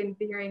in second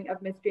the hearing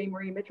of Ms. Jane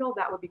Marie Mitchell,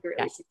 that would be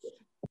greatly appreciated.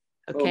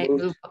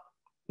 Okay,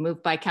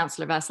 moved by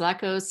Councillor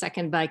Vasilako,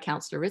 second by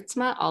Councillor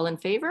Ritzma. All in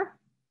favor?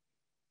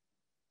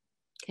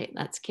 Okay,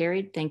 that's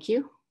carried. Thank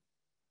you.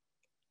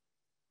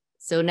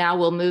 So now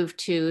we'll move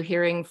to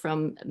hearing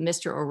from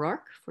Mr.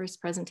 O'Rourke for his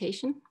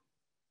presentation.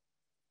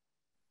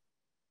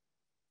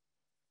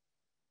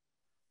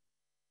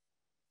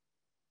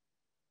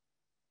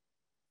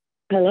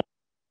 Hello.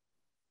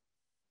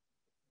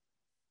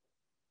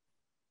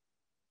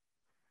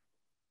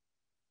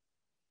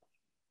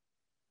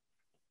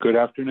 Good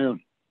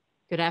afternoon.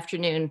 Good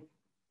afternoon.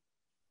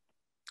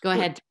 Go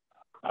ahead.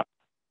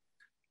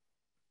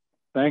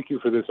 Thank you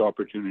for this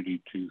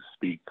opportunity to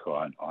speak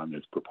on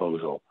this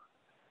proposal.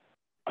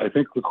 I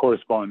think the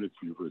correspondence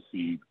you've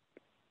received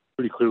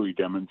pretty clearly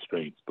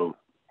demonstrates both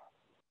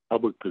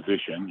public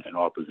position and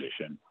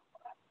opposition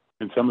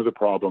and some of the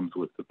problems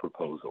with the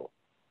proposal,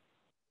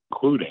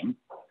 including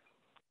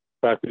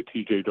the fact that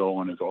TJ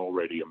Dolan is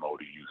already a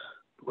multi-use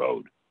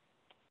road.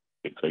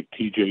 It's like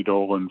TJ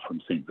Dolan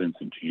from St.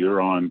 Vincent to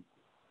Huron,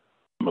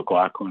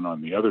 McLachlan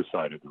on the other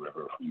side of the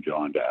river from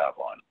John to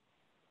Avon.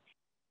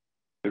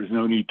 There's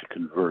no need to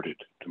convert it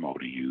to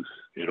multi-use.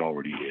 It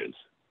already is.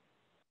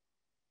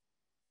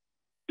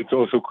 It's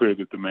also clear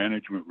that the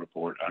management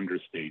report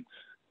understates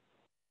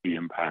the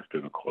impact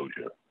of the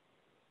closure.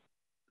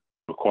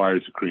 It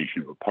requires the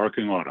creation of a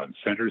parking lot on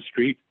Center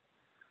Street,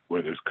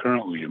 where there's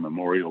currently a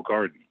memorial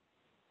garden.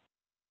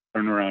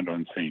 Turnaround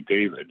on St.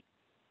 David.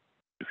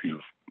 If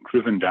you've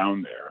driven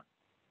down there,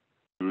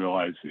 you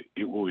realize that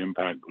it will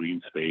impact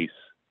green space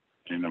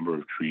and a number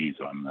of trees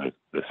on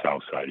the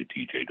south side of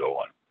TJ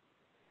Dolan.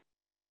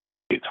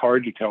 It's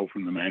hard to tell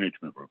from the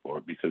management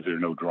report because there are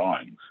no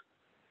drawings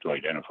to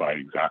identify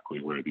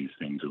exactly where these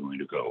things are going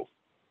to go.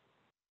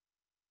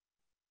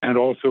 And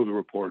also the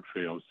report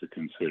fails to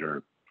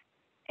consider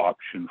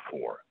option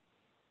 4.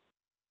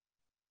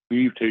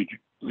 Leave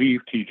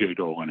TJ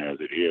Dolan as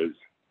it is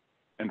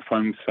and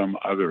fund some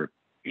other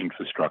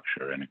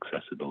infrastructure and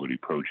accessibility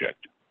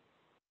project.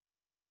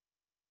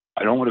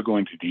 I don't want to go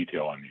into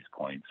detail on these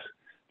points.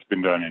 It's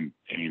been done in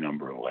any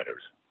number of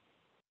letters.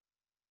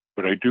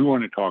 But I do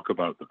want to talk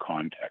about the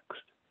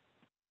context,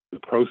 the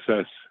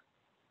process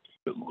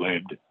that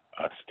led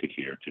us to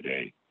here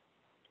today.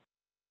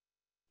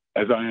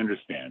 As I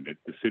understand it,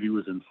 the city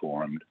was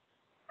informed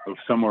of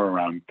somewhere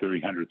around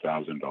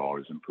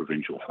 $300,000 in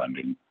provincial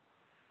funding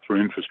for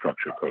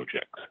infrastructure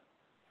projects.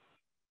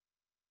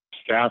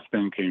 Staff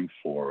then came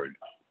forward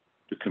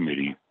to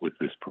committee with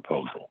this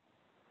proposal.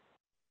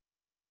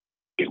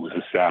 It was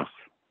a staff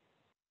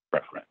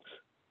preference.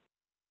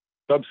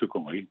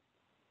 Subsequently,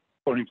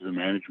 according to the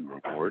management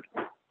report,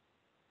 the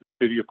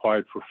city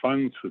applied for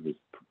funds for this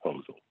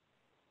proposal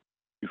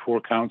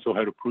before council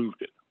had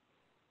approved it.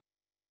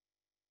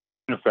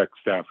 In effect,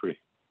 staff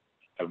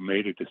have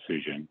made a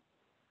decision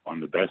on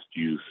the best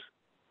use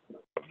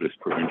of this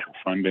provincial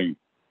funding,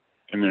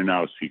 and they're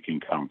now seeking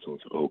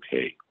council's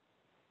okay.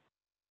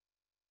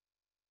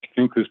 I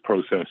think this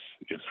process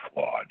is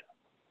flawed.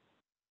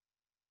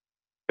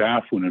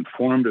 Staff, when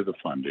informed of the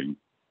funding,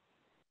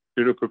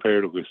 should have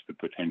prepared a list of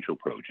potential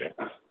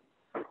projects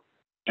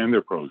and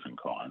their pros and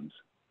cons,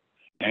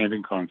 and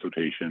in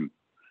consultation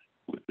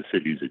with the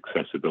city's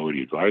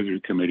Accessibility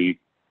Advisory Committee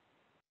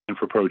and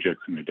for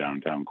projects in the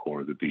downtown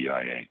core of the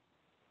BIA.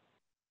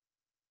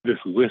 This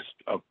list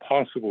of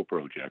possible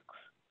projects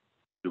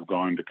have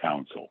gone to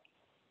council,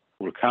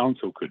 where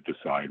council could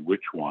decide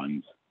which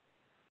ones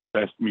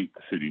best meet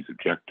the city's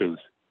objectives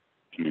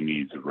and the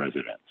needs of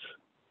residents.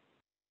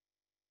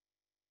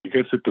 I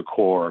guess at the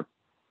core,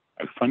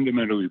 I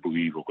fundamentally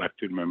believe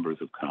elected members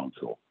of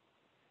council,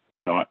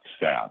 not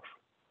staff,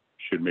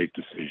 should make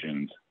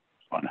decisions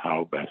on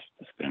how best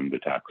to spend the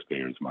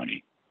taxpayers'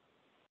 money.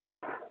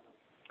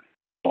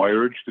 So I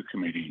urge the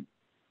committee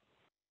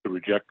to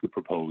reject the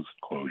proposed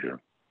closure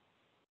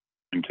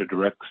and to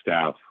direct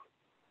staff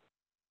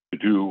to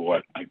do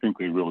what I think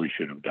they really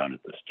should have done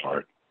at the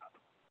start.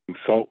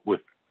 Consult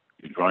with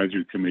the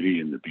advisory committee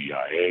and the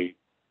BIA.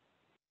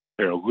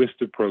 There are a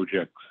list of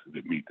projects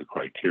that meet the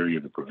criteria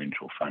of the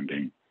provincial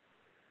funding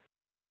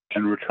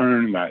and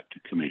return that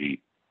to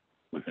committee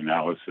with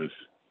analysis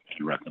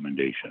and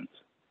recommendations.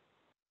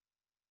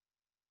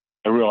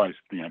 I realize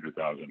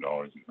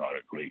 $300,000 is not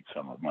a great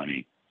sum of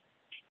money,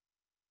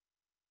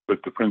 but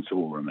the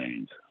principle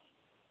remains.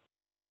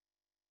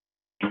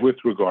 And with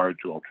regard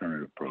to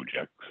alternative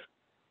projects,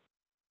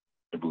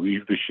 I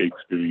believe the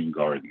Shakespearean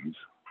Gardens,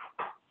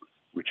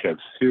 which have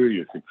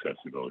serious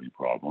accessibility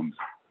problems,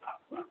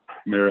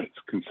 merits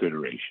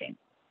consideration.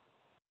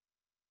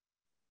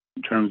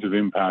 In terms of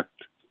impact,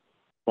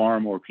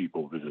 far more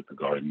people visit the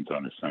gardens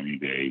on a sunny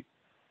day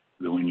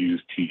than when you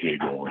use TJ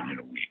Dolan in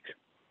a week.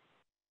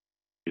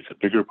 It's a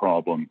bigger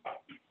problem,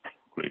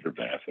 greater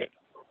benefit.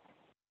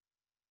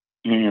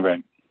 In any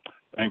event,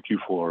 thank you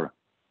for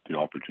the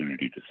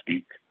opportunity to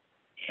speak.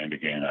 And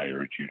again, I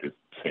urge you to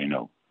say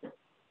no.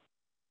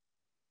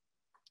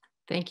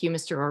 Thank you,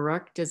 Mr.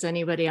 O'Rourke. Does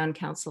anybody on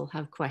council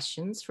have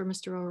questions for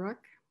Mr.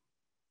 O'Rourke?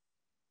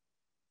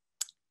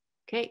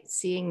 Okay,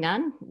 seeing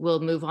none,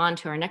 we'll move on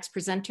to our next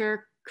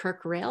presenter,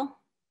 Kirk Rail.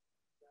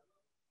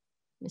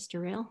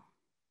 Mr. Rail.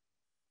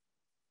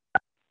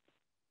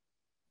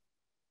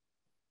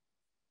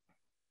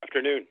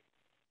 Afternoon.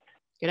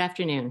 Good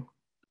afternoon.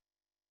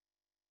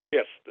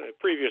 Yes, the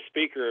previous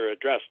speaker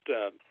addressed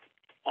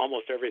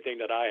almost everything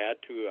that I had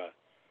to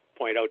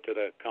point out to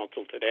the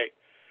council today.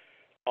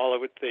 All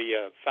of it,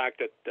 the fact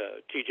that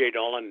TJ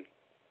Dolan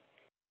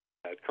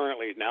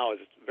currently now is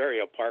very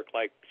a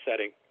park-like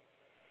setting,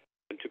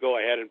 and to go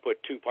ahead and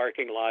put 2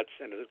 parking lots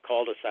and a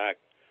cul-de-sac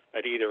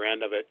at either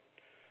end of it,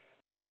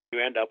 you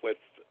end up with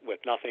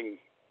nothing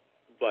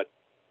but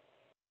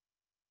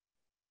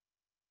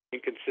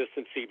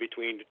inconsistency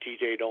between the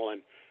TJ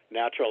Dolan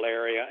natural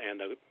area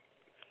and the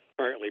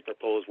currently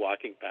proposed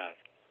walking path.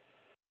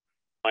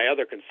 My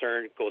other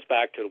concern goes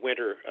back to the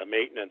winter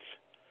maintenance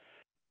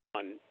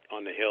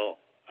on the hill.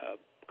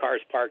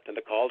 Cars parked in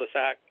the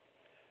cul-de-sac,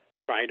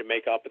 trying to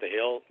make up the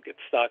hill, get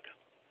stuck,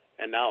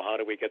 and now how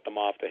do we get them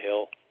off the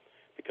hill?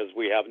 Because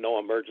we have no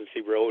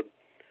emergency road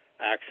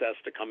access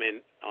to come in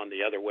on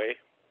the other way.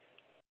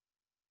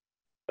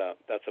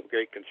 That's a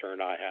great concern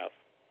I have.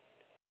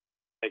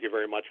 Thank you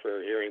very much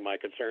for hearing my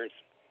concerns.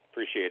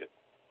 Appreciate it.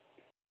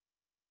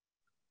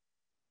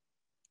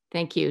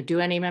 Thank you. Do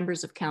any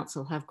members of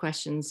council have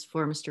questions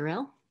for Mr.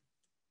 Rail?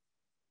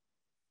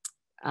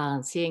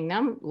 Seeing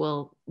none,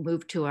 we'll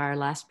move to our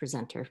last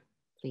presenter,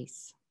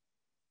 please.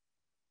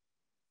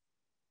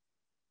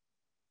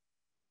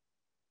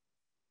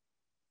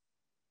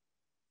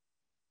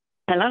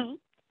 Hello.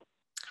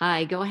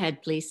 Hi, go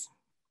ahead, please.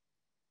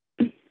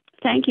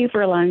 Thank you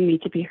for allowing me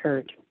to be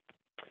heard.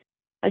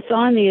 I saw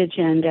on the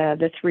agenda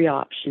the 3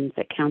 options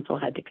that council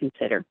had to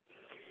consider,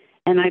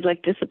 and I'd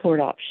like to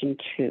support option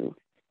 2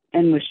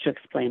 and wish to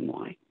explain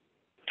why.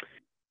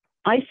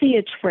 I see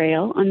a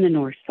trail on the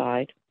north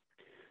side,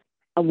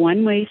 a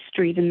one-way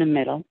street in the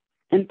middle,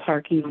 and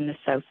parking on the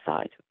south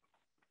side.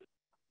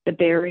 The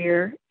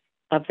barrier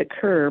of the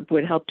curb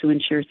would help to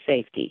ensure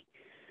safety,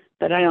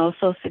 but I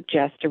also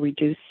suggest a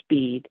reduced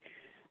speed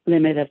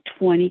limit of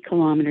 20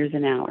 kilometers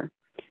an hour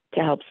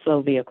to help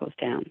slow vehicles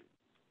down.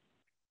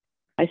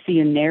 I see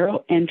a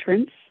narrow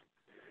entrance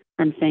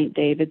from St.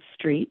 David's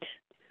Street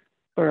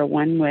for a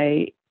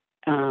one-way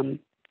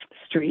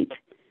street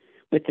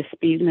with the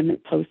speed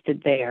limit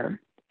posted there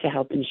to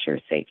help ensure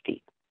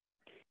safety.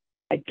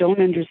 I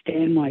don't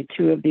understand why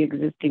 2 of the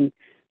existing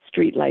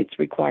street lights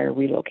require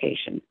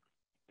relocation,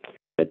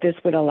 but this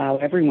would allow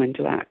everyone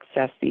to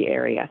access the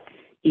area,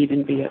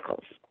 even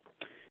vehicles.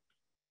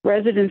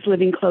 Residents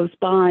living close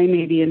by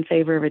may be in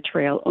favor of a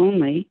trail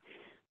only,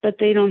 but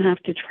they don't have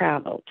to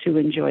travel to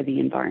enjoy the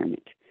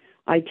environment.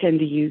 I tend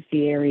to use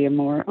the area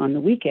more on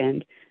the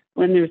weekend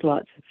when there's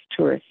lots of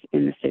tourists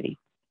in the city.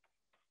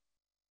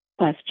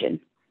 Question.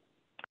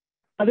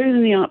 Other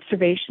than the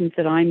observations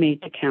that I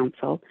made to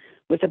council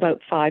with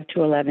about 5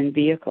 to 11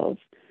 vehicles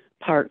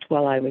parked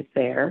while I was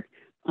there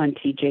on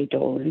TJ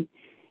Dolan,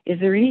 is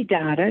there any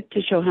data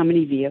to show how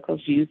many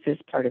vehicles use this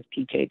part of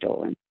TJ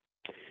Dolan?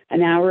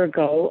 An hour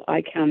ago,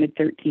 I counted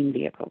 13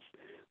 vehicles.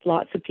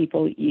 Lots of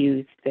people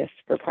use this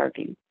for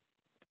parking.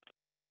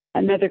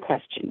 Another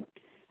question.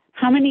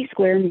 How many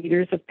square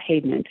meters of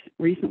pavement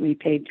recently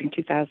paved in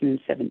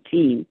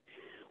 2017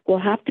 will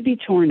have to be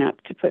torn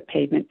up to put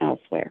pavement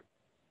elsewhere?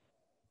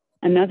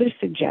 Another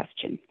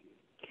suggestion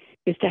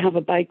is to have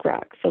a bike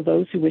rack so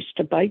those who wish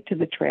to bike to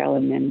the trail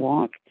and then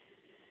walk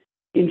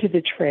into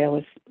the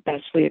trail,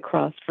 especially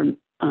across from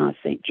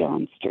St.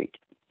 John Street.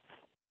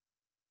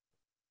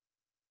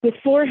 With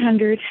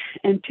 $400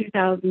 and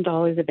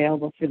 $2,000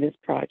 available for this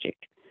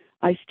project,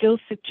 I still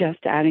suggest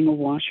adding a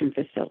washroom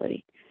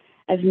facility,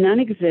 as none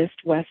exist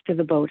west of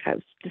the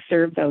boathouse to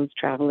serve those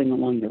traveling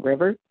along the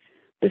river,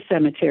 the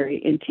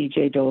cemetery, and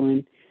TJ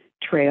Dolan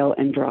Trail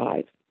and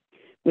Drive.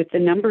 With the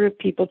number of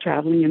people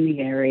traveling in the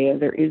area,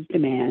 there is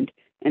demand,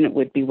 and it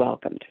would be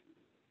welcomed.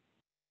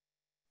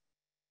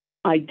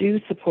 I do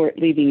support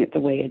leaving it the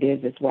way it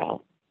is as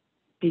well,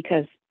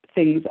 because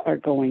things are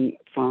going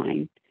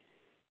fine.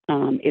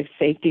 If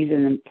safety is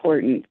an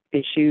important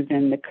issue,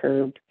 then the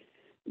curb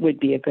would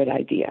be a good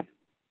idea.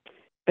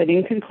 But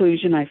in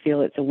conclusion, I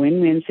feel it's a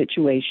win-win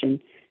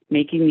situation,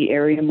 making the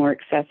area more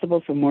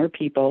accessible for more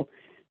people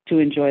to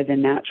enjoy the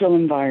natural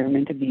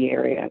environment of the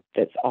area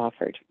that's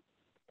offered.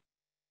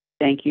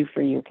 Thank you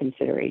for your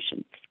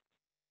consideration.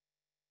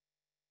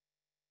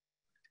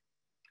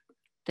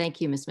 Thank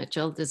you, Ms.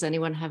 Mitchell. Does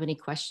anyone have any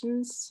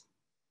questions?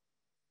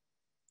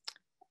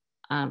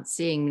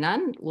 Seeing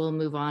none, we'll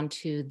move on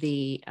to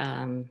the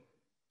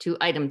to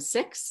item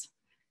 6.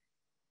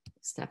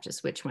 Just have to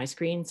switch my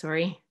screen,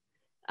 sorry.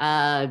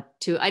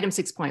 To item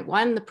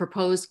 6.1, the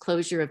proposed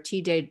closure of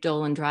TJ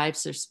Dolan Drive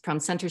from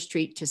Center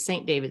Street to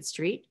St. David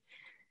Street.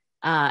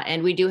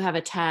 And we do have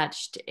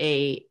attached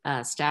a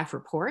staff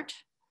report.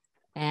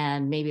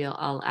 And maybe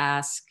I'll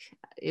ask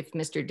if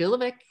Mr.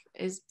 Dulovic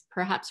is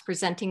perhaps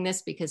presenting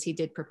this because he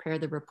did prepare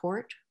the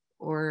report,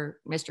 or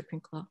Mr.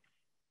 Crinklow.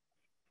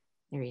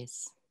 There he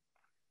is.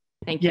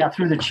 Thank you. Yeah,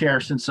 through the chair,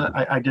 since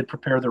I did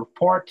prepare the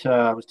report,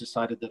 it was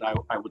decided that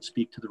I would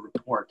speak to the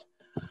report.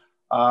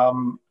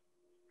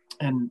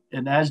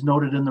 And as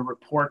noted in the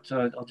report,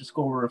 I'll just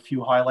go over a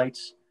few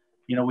highlights.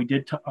 You know, we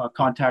did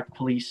contact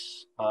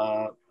police,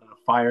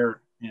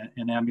 fire,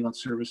 and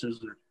ambulance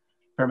services or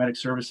paramedic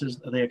services.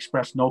 They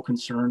expressed no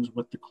concerns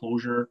with the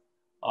closure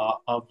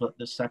of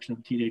this section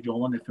of TJ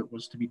Dolan if it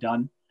was to be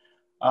done.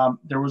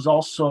 There was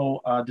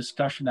also a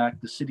discussion at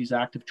the city's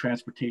Active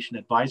Transportation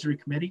Advisory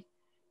Committee,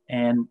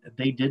 and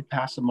they did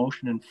pass a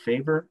motion in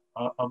favor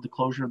of the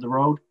closure of the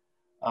road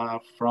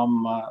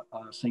from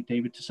St.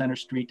 David to Center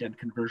Street and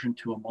conversion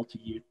to a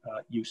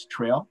multi-use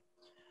trail.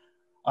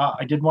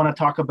 I did want to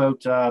talk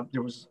about,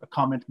 there was a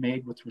comment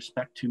made with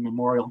respect to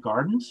Memorial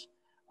Gardens.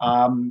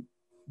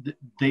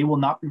 They will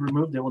not be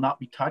removed, they will not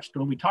be touched.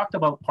 When we talked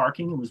about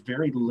parking, it was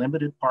very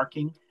limited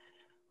parking.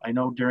 I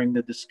know during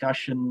the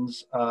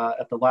discussions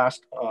at the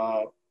last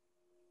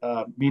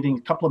meeting,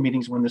 a couple of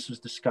meetings when this was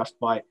discussed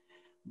by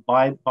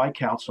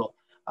council,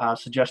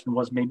 suggestion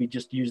was maybe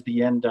just use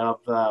the end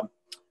of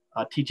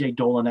TJ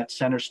Dolan at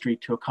Center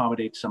Street to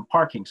accommodate some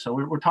parking. So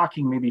we're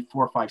talking maybe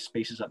 4 or 5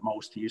 spaces at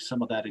most to use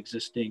some of that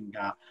existing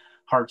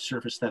hard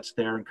surface that's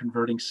there and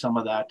converting some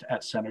of that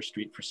at Center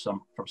Street for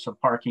some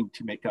parking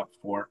to make up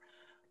for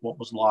what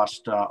was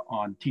lost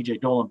on TJ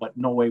Dolan. But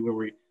no way were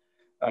we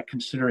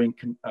considering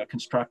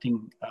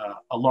constructing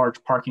a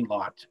large parking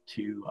lot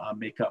to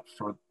make up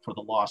for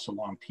the loss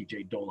along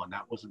TJ Dolan.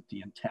 That wasn't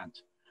the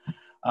intent.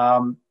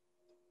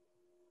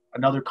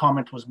 Another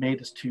comment was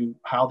made as to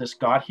how this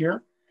got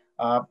here.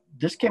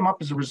 This came up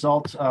as a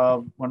result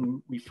of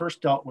when we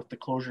first dealt with the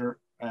closure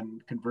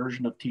and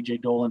conversion of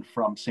TJ Dolan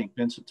from St.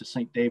 Vincent to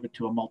St. David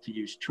to a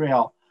multi-use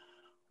trail.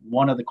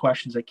 One of the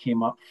questions that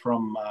came up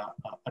from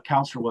a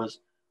councillor was,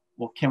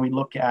 well, can we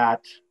look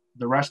at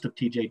the rest of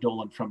TJ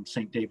Dolan from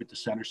St. David to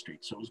Center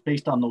Street? So it was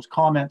based on those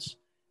comments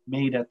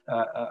made at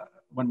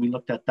when we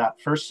looked at that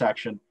first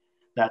section,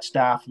 that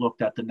staff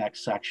looked at the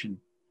next section,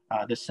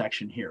 this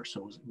section here.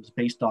 So it was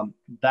based on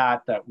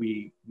that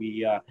we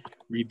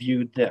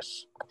reviewed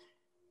this.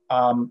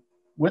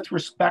 With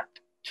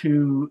respect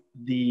to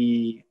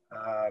the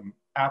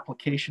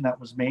application that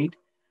was made,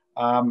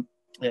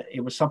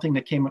 it was something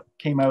that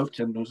came out,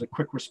 and there was a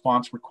quick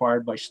response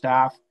required by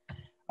staff.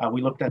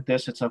 We looked at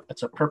this. It's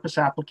a purpose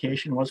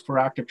application. It was for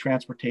active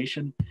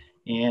transportation,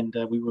 and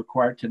we were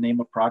required to name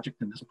a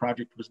project, and this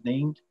project was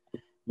named.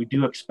 We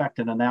do expect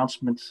an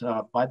announcement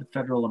by the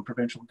federal and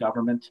provincial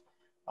government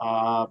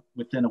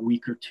within a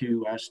week or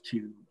two as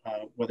to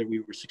whether we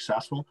were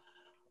successful.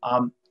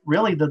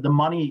 Really, the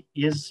money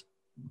is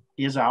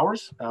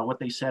ours. What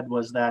they said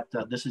was that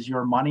this is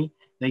your money.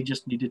 They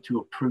just needed to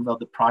approve of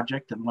the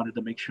project and wanted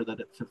to make sure that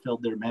it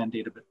fulfilled their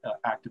mandate of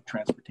active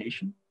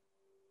transportation.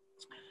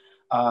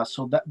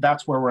 So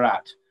that's where we're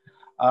at.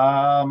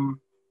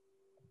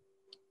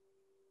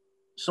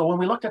 So when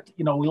we looked at,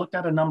 we looked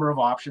at a number of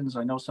options.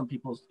 I know some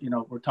people,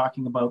 were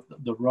talking about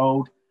the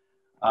road.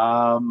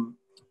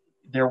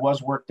 There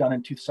was work done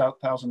in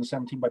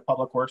 2017 by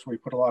Public Works where we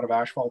put a lot of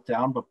asphalt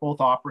down, but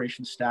both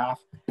operations staff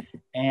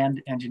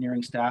and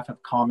engineering staff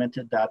have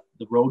commented that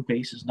the road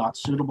base is not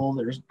suitable.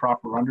 There isn't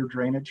proper under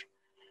drainage.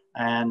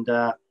 And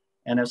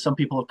as some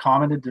people have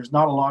commented, there's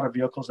not a lot of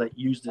vehicles that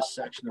use this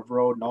section of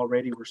road. And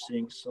already we're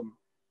seeing some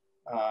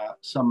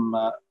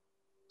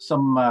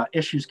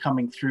issues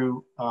coming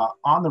through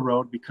on the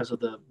road because of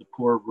the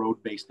poor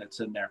road base that's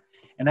in there.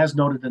 And as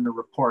noted in the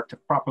report, to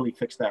properly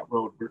fix that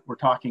road, we're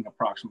talking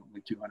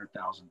approximately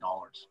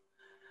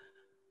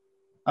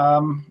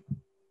 $200,000.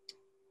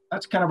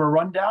 That's kind of a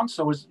rundown.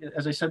 So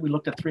as I said, we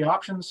looked at 3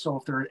 options. So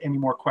if there are any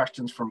more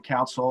questions from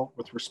council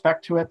with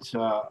respect to it,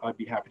 I'd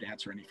be happy to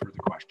answer any further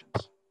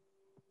questions.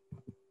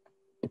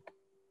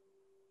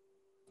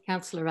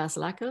 Councillor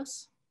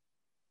Vasilakos.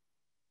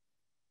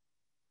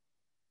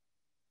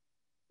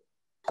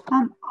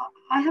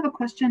 I have a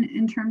question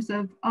in terms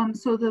of,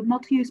 so the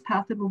multi-use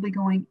path that will be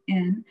going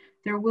in,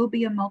 there will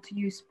be a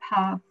multi-use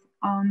path,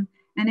 and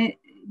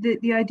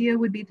the idea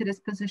would be that it's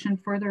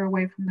positioned further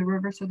away from the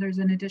river, so there's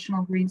an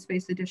additional green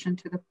space addition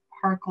to the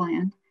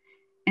parkland,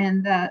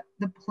 and that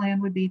the plan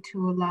would be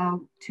to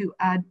allow to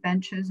add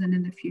benches and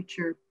in the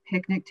future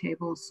picnic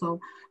tables. So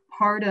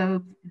part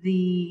of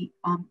the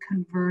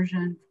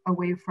conversion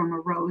away from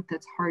a road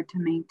that's hard to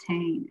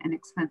maintain and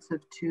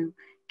expensive to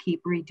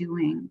keep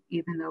redoing,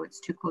 even though it's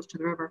too close to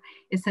the river,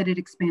 is that it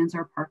expands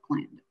our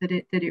parkland, that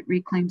it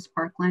reclaims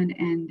parkland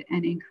and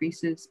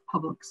increases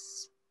public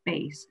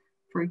space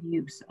for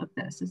use of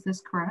this. Is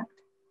this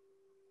correct?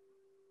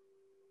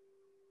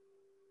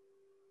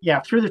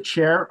 Yeah, through the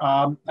chair,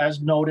 as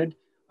noted,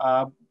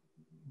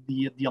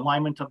 the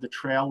alignment of the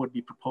trail would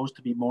be proposed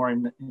to be more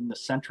in the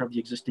center of the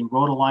existing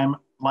road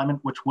alignment,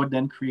 which would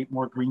then create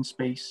more green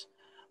space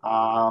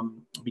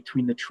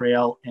between the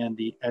trail and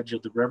the edge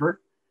of the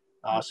river.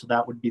 So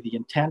that would be the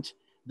intent.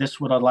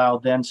 This would allow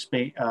then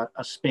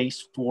a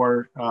space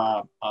for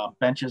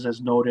benches,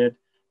 as noted,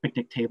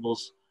 picnic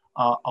tables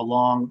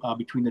along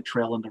between the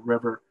trail and the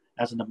river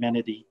as an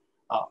amenity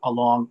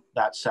along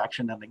that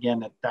section. And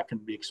again, that can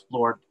be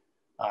explored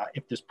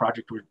if this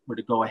project were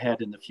to go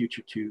ahead in the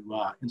future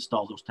to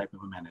install those type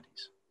of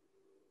amenities.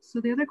 So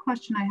the other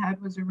question I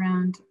had was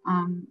around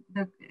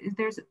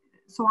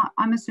so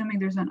I'm assuming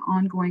there's an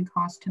ongoing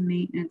cost to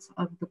maintenance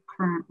of the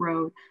current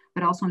road,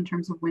 but also in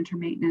terms of winter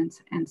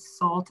maintenance and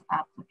salt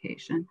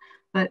application.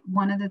 But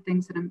one of the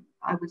things that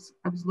I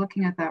was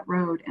looking at that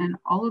road, and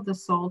all of the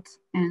salt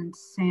and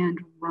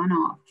sand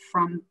runoff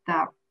from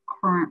that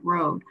current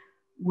road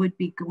would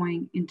be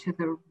going into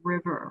the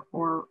river,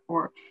 or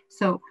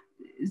so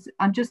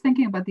I'm just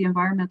thinking about the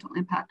environmental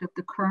impact of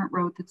the current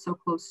road that's so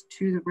close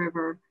to the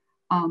river.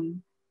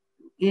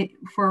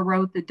 For a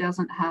road that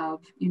doesn't have,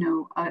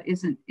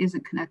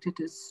 isn't connected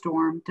to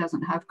storm,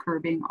 doesn't have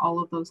curbing, all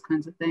of those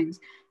kinds of things.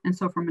 And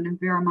so from an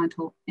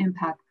environmental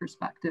impact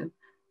perspective,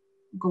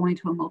 going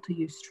to a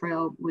multi-use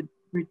trail would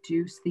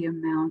reduce the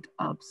amount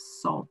of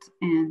salt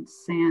and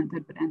sand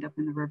that would end up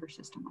in the river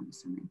system, I'm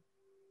assuming.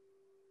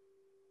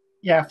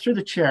 Yeah, through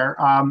the chair,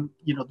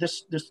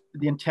 the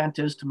intent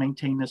is to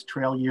maintain this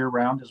trail year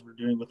round, as we're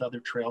doing with other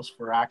trails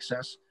for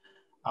access.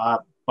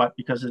 But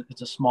because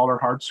it's a smaller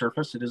hard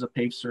surface, it is a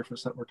paved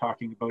surface that we're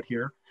talking about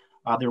here,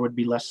 there would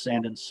be less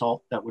sand and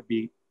salt. That would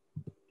be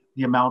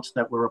the amounts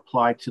that were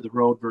applied to the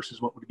road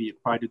versus what would be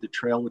applied to the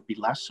trail would be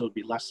less, so it'd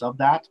be less of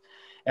that.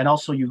 And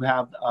also you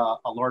have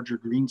a larger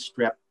green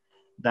strip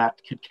that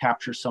could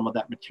capture some of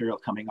that material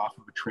coming off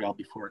of a trail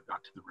before it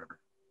got to the river.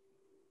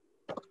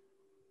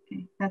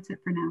 Okay, that's it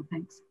for now,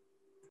 thanks.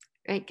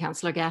 Great,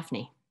 Councillor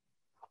Gaffney.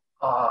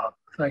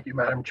 Thank you,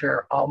 Madam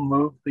Chair. I'll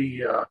move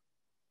the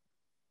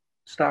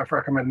staff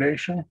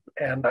recommendation,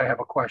 and I have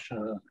a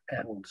question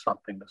and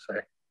something to say.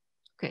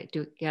 Okay,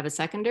 do you have a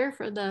seconder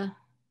for the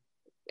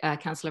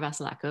Councillor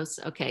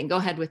Vasilakos? Okay, go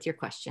ahead with your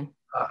question.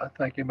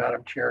 Thank you,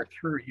 Madam Chair.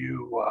 Through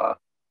you,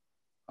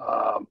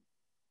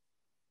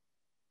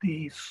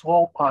 the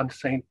slope on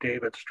St.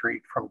 David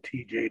Street from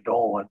TJ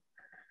Dolan,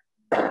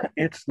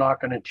 it's not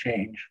going to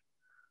change,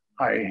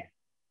 I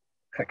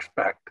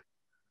expect.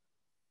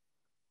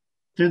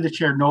 Through the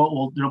chair,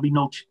 no, there'll be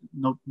no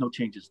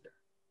changes there.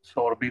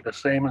 So it'll be the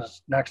same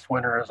as next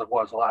winter as it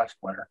was last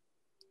winter.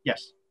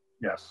 Yes.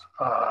 Yes.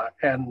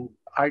 And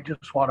I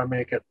just want to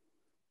make it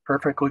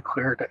perfectly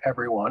clear to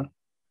everyone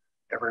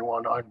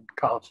on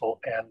council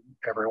and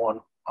everyone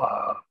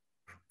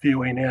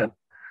viewing in,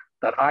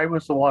 that I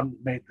was the one who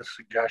made the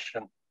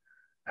suggestion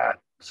at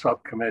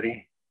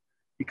subcommittee,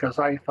 because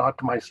I thought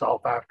to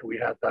myself after we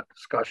had that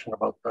discussion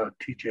about the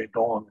TJ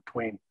Dolan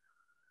between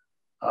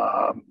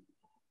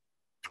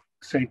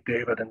St.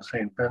 David and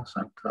St.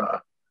 Vincent,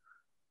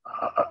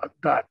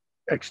 that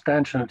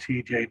extension of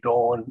TJ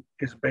Dolan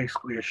is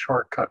basically a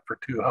shortcut for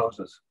two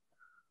houses.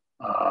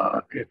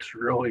 It's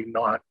really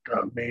not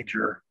a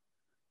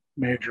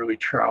majorly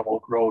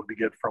traveled road to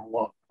get from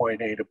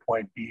point A to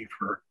point B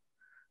for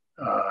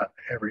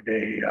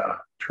everyday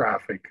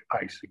traffic,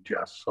 I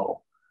suggest.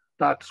 So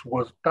that's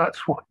what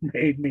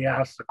made me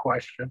ask the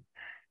question,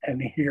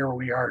 and here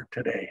we are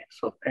today.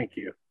 So thank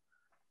you.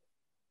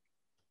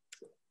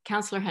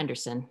 Councillor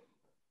Henderson.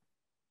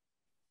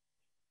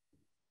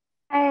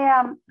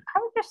 I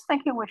was just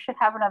thinking we should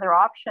have another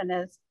option.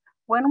 Is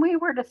when we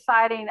were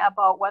deciding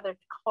about whether to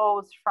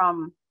close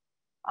from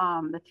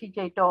the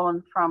TJ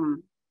Dolan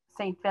from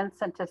St.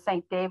 Vincent to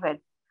St. David,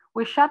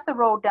 we shut the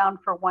road down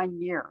for 1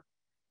 year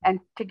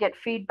and to get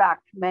feedback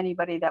from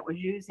anybody that was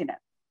using it.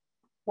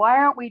 Why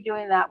aren't we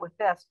doing that with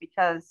this?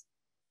 Because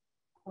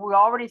we're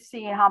already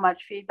seeing how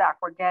much feedback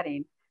we're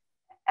getting.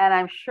 And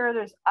I'm sure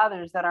there's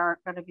others that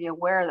aren't going to be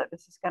aware that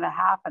this is going to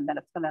happen, that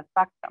it's going to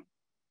affect them.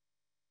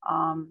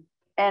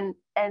 And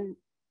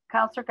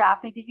Councillor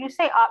Gaffney, did you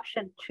say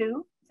option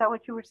 2? Is that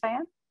what you were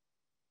saying?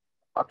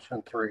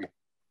 Option 3.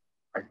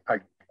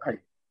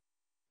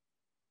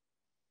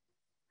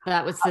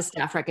 That was the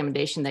staff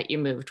recommendation that you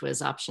moved,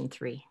 was option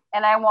 3.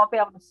 And I won't be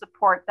able to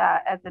support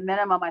that. At the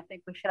minimum, I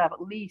think we should have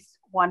at least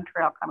one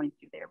trail coming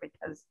through there,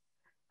 because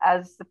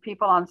as the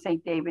people on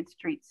St. David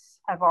Streets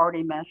have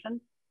already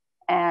mentioned,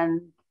 and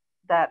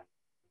that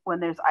when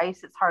there's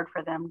ice, it's hard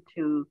for them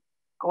to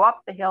go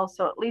up the hill.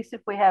 So at least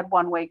if we had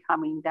one way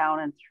coming down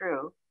and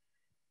through,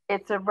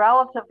 it's a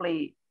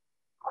relatively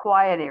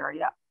quiet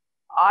area.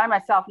 I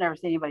myself never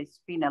see anybody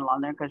speeding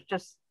along there, because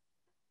just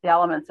the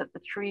elements of the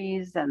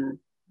trees and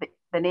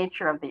the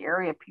nature of the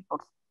area, people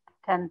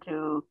tend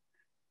to,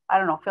 I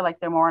don't know, feel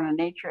like they're more in a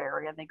nature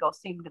area, and they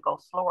seem to go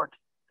slower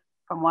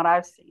from what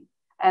I've seen.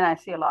 And I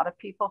see a lot of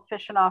people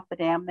fishing off the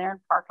dam there and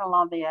parking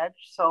along the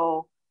edge.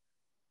 So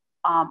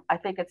I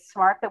think it's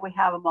smart that we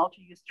have a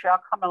multi-use trail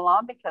coming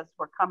along, because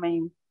we're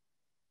coming,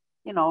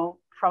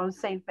 from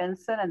St.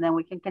 Vincent, and then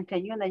we can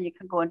continue, and then you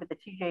can go into the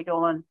TJ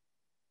Dolan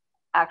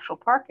actual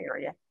park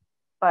area.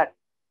 But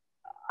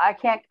I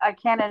can't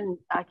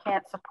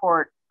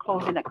support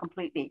closing it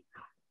completely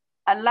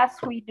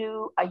unless we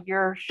do a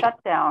year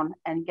shutdown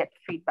and get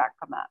feedback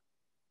from that.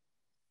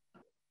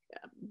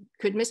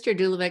 Could Mr.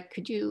 Dulovic,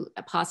 could you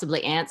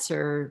possibly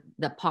answer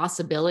the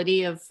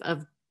possibility of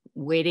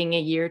waiting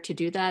a year to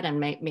do that, and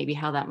maybe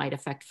how that might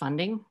affect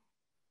funding?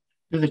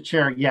 Through the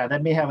chair, yeah,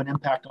 that may have an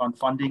impact on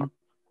funding.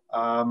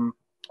 And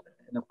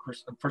of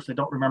course,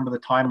 unfortunately, I don't remember the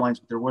timelines,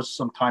 but there was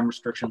some time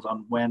restrictions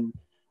on when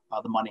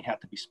the money had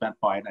to be spent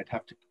by, and I'd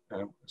have to,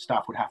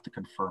 staff would have to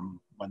confirm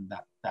when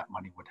that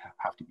money would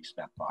have to be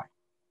spent by.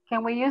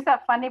 Can we use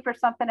that funding for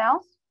something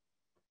else?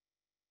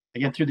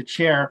 Again, through the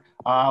chair,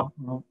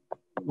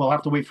 we'll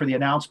have to wait for the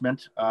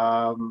announcement.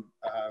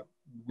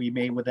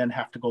 We would then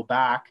have to go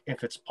back,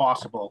 if it's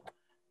possible,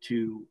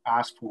 to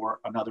ask for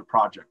another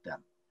project then.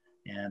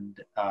 And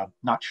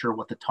not sure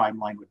what the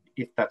timeline would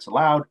be, if that's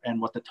allowed, and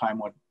what the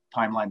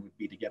timeline would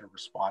be to get a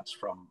response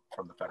from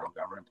the federal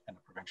government and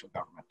the provincial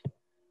government.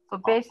 So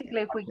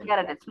basically, if we get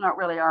it, it's not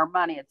really our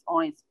money, it's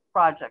only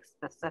project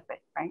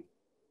specific, right?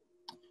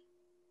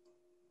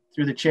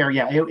 Through the chair,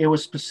 yeah, it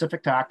was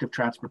specific to active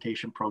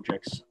transportation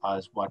projects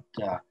is what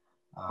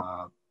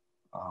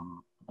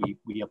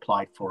we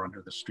applied for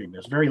under the stream. It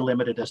was very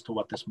limited as to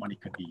what this money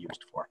could be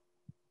used for.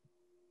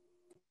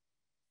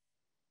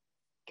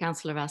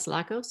 Councillor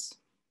Vasilakos.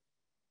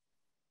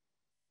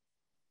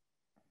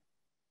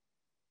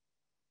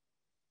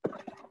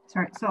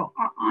 Sorry, so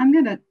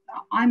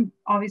I'm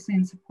obviously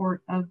in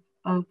support of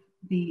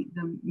the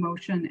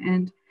motion,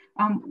 and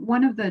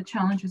one of the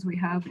challenges we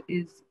have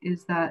is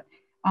that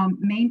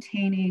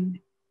maintaining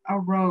a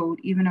road,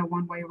 even a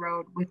one-way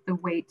road, with the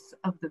weights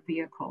of the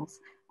vehicles.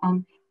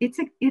 It's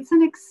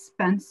an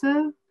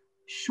expensive,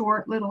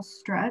 short little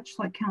stretch,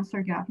 like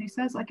Councillor Gaffney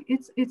says. Like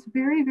it's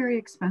very, very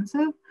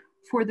expensive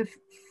for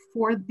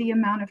the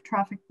amount of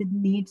traffic that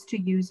needs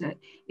to use it.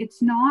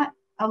 It's not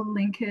a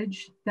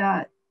linkage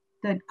that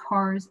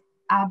cars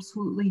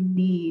absolutely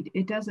need.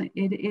 It doesn't.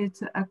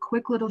 It's a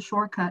quick little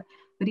shortcut,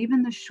 but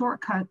even the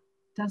shortcut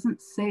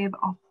doesn't save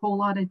a whole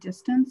lot of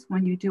distance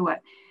when you do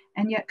it.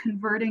 And yet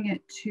converting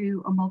it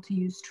to a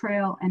multi-use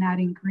trail and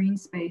adding green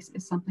space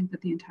is something that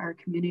the entire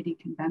community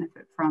can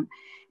benefit from.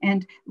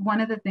 And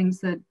one of the things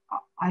that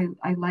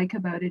I like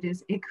about it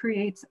is it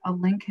creates a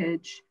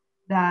linkage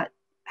that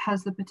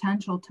has the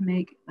potential to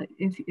make,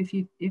 if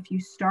you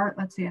start,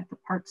 let's say, at the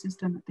park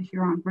system at the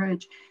Huron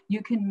Bridge,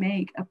 you can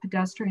make a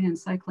pedestrian and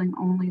cycling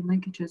only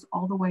linkages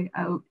all the way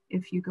out.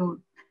 If you go,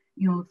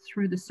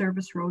 through the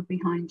service road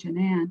behind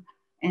Janan,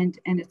 and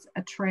it's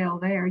a trail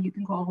there, you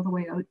can go all the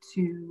way out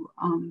to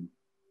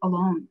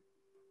Alone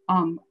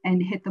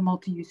and hit the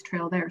multi-use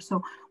trail there.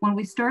 So when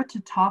we start to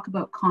talk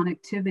about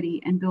connectivity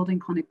and building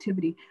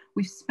connectivity,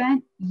 we've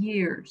spent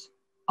years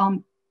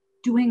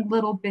doing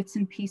little bits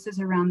and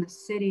pieces around the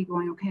city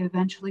going, okay,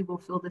 eventually we'll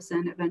fill this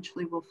in,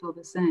 eventually we'll fill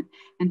this in.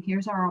 And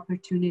here's our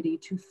opportunity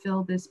to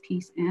fill this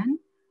piece in,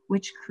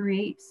 which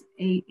creates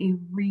a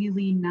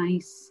really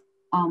nice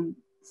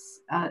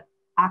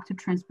active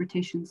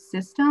transportation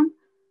system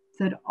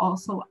that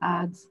also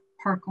adds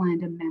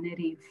parkland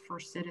amenity for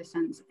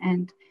citizens.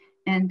 And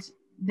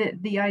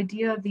the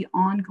idea of the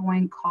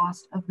ongoing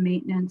cost of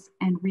maintenance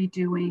and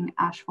redoing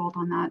asphalt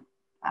on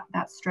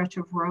that stretch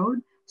of road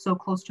so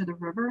close to the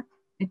river,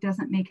 it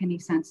doesn't make any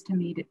sense to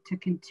me to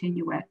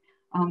continue it.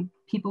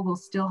 People will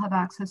still have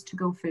access to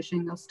go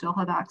fishing. They'll still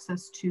have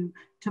access to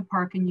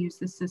park and use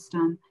the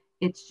system.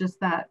 It's just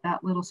that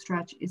little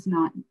stretch is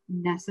not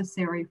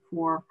necessary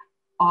for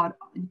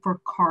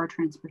car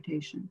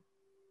transportation.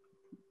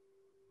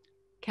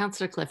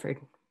 Councillor Clifford.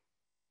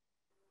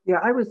 Yeah,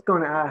 I was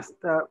going to ask,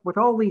 with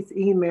all these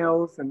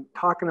emails and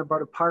talking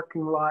about a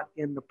parking lot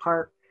in the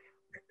park,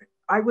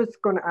 I was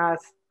going to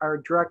ask our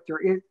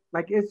director,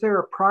 is there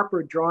a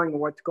proper drawing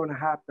of what's going to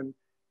happen?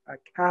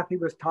 Kathy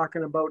was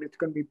talking about it's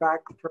going to be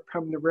back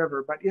from the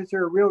river, but is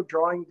there a real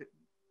drawing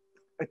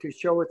to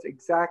show us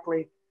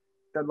exactly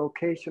the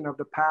location of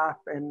the path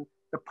and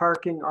the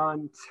parking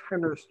on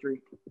Center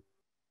Street?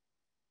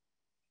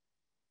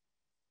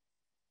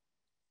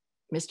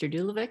 Mr.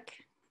 Dulovic.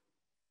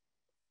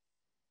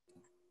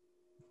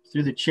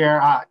 Through the chair,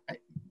 I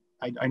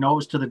know it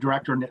was to the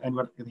director,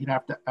 and he'd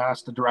have to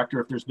ask the director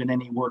if there's been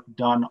any work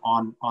done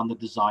on the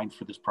design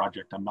for this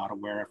project. I'm not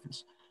aware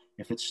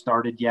if it's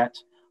started yet.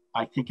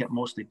 I think at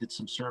most they did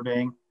some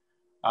surveying.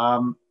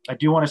 I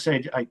do want to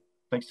say,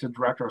 thanks to the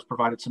director, I was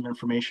provided some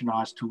information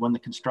as to when the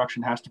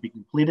construction has to be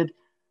completed.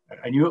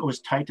 I knew it was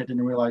tight. I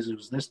didn't realize it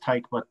was this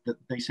tight, but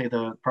they say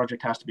the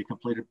project has to be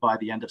completed by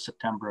the end of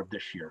September of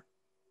this year.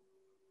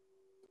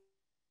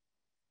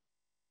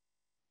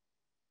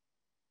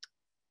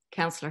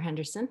 Councillor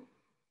Henderson.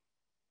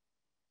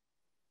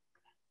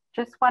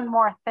 Just one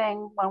more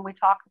thing, when we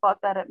talk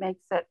about that, it makes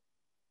it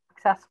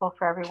accessible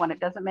for everyone. It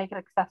doesn't make it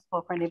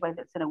accessible for anybody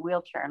that's in a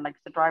wheelchair and likes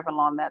to drive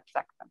along that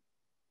section.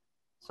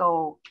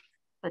 So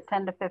the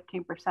 10 to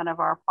 15%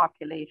 of our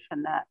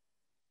population that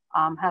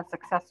has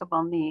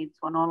accessible needs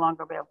will no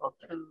longer be able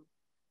to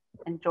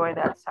enjoy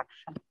that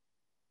section.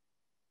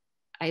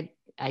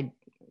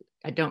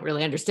 I don't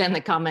really understand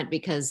the comment,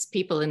 because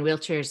people in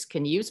wheelchairs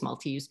can use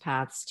multi-use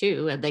paths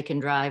too, and they can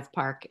drive,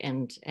 park,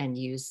 and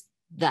use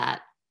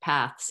that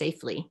path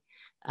safely.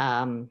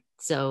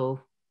 So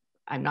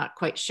I'm not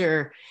quite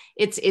sure.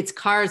 It's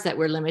cars that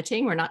we're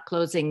limiting. We're not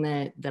closing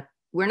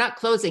we're not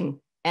closing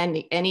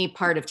any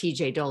part of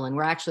TJ Dolan.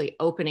 We're actually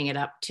opening it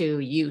up to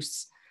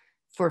use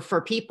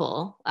for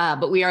people,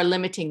 but we are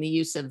limiting the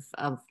use of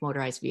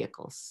motorized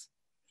vehicles.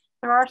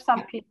 There are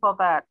some people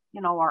that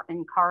you know, are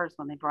in cars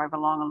when they drive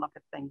along and look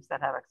at things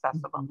that have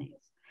accessible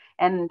needs.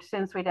 And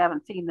since we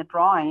haven't seen the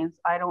drawings,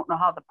 I don't know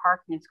how the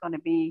parking is going to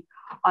be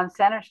on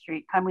Center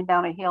Street, coming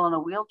down a hill in a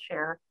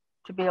wheelchair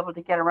to be able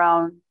to get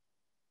around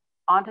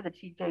onto the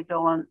TJ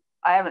Dolan.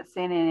 I haven't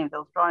seen any of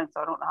those drawings,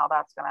 so I don't know how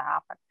that's going to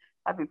happen.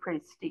 That'd be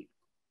pretty steep.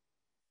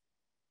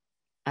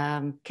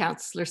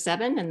 Councillor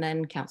Seven and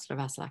then Councillor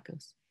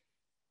Vasilakos.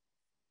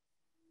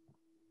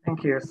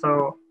 Thank you.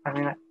 So, I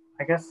mean,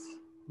 I guess,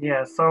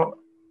 yeah, so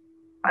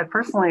I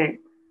personally,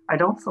 I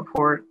don't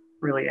support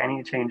really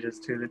any changes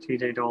to the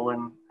TJ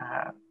Dolan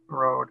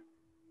road.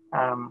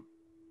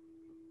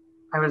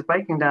 I was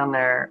biking down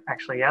there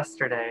actually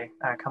yesterday,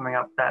 coming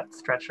up that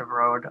stretch of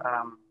road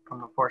from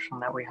the portion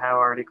that we have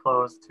already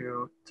closed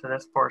to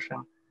this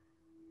portion.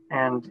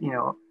 And, you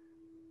know,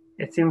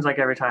 it seems like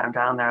every time I'm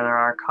down there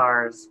are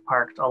cars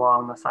parked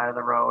along the side of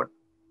the road.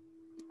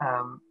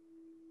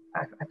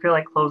 I feel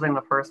like closing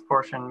the first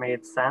portion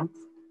made sense,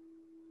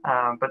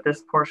 but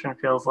this portion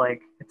feels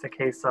like it's a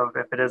case of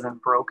if it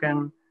isn't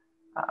broken,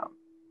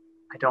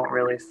 I don't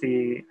really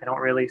see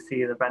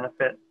the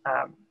benefit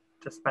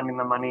to spending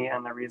the money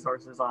and the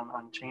resources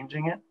on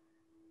changing it.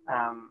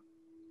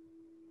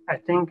 I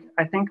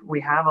think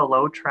we have a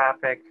low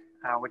traffic,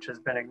 which has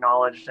been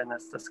acknowledged in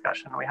this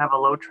discussion. We have a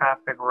low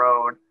traffic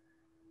road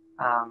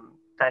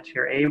that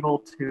you're able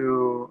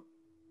to,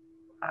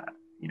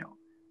 you know,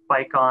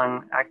 bike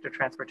on, active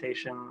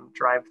transportation,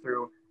 drive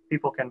through.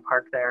 People can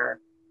park there.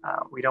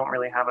 We don't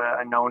really have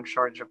a known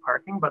shortage of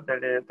parking, but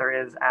there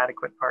is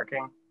adequate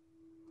parking.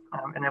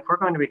 And if we're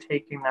going to be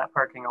taking that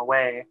parking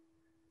away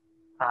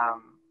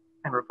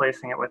and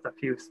replacing it with a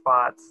few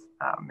spots,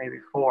 maybe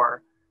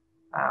 4,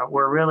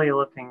 we're really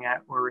looking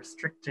at, we're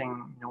restricting,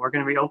 you know, we're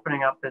going to be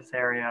opening up this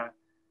area,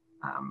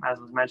 as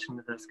was mentioned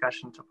in the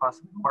discussion, to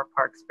possibly more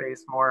park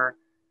space, more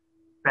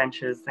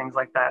benches, things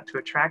like that to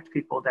attract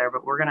people there.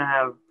 But we're going to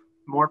have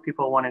more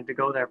people wanting to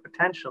go there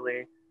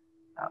potentially.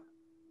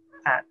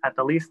 At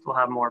the least, we'll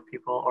have more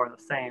people or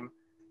the same,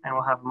 and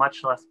we'll have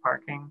much less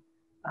parking.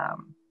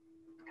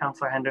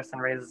 Councillor Henderson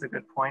raises a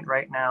good point.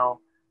 Right now,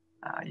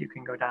 you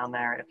can go down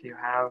there if you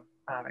have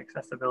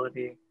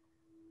accessibility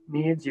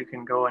needs. You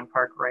can go and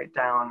park right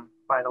down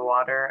by the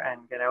water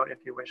and get out if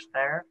you wish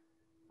there.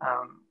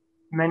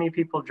 Many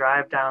people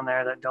drive down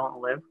there that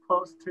don't live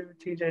close to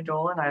TJ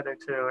Dolan, either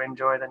to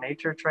enjoy the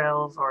nature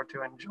trails or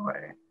to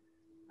enjoy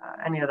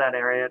any of that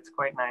area. It's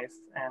quite nice.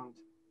 And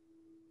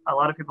a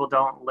lot of people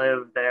don't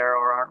live there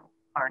or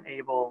aren't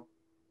able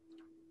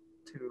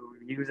to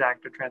use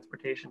active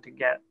transportation to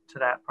get to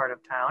that part of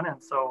town.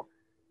 And so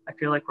I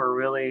feel like we're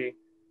really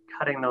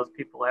cutting those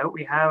people out.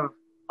 We have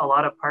a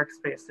lot of park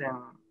space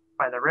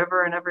by the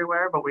river and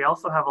everywhere, but we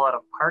also have a lot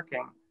of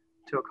parking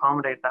to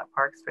accommodate that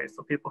park space.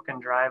 So people can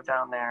drive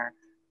down there,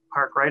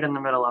 park right in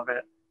the middle of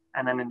it,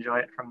 and then enjoy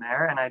it from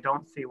there. And I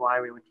don't see why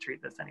we would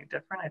treat this any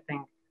different. I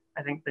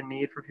think the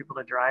need for people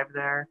to drive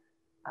there,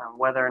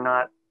 whether or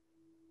not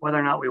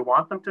we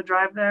want them to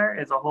drive there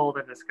is a whole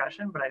other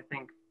discussion, but I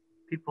think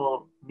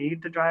people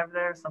need to drive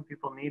there. Some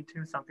people need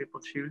to, some people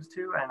choose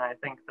to. And I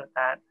think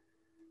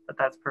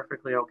that's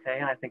perfectly okay.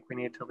 And I think we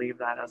need to leave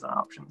that as an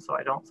option. So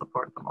I don't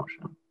support the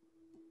motion.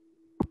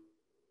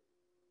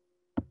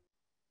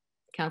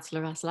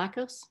 Councillor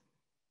Vasilakos.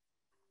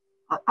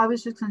 I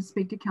was just going to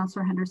speak to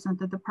Councillor Henderson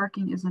that the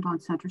parking isn't on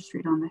Center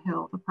Street on the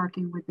hill. The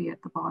parking would be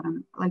at the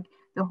bottom. Like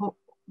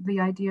the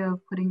idea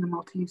of putting the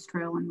multi-use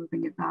trail and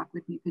moving it back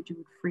would be that you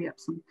would free up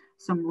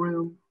some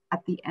room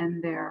at the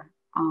end there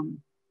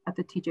at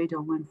the TJ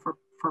Dolan for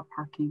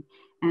parking.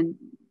 And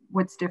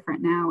what's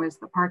different now is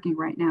the parking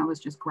right now is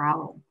just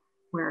gravel.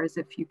 Whereas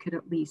if you could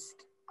at least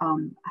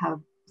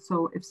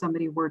if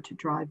somebody were to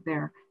drive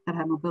there that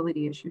had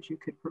mobility issues, you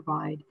could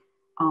provide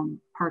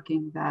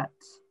parking that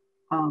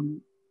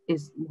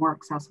is more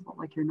accessible,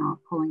 like you're not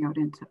pulling out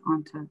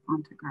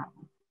onto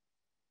gravel.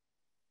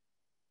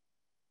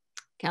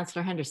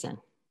 Councillor Henderson.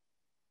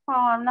 Well,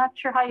 I'm not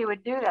sure how you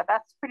would do that.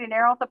 That's pretty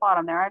narrow at the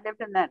bottom there. I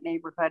lived in that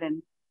neighborhood,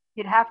 and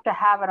you'd have to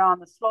have it on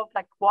the slope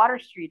like Water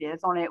Street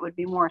is, only it would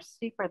be more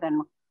steeper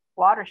than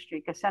Water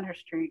Street, because Center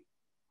Street,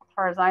 as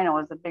far as I know,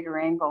 is a bigger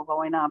angle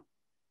going up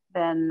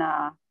than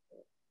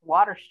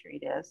Water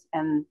Street is,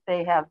 and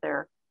they have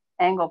their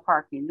angle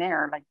parking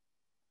there. Like,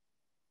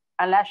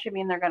 unless you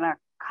mean they're going to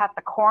cut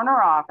the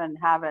corner off and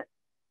have it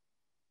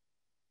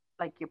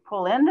like you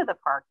pull into the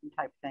parking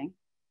type thing.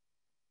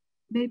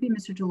 Maybe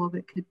Mr.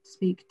 Jalovic could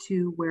speak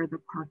to where the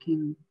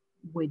parking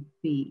would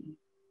be,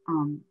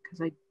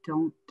 because I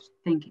don't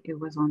think it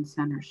was on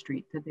Center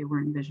Street that they were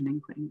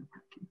envisioning putting the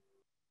parking.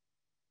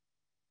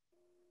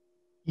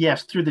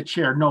 Yes, through the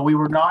chair. No, we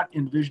were not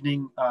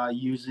envisioning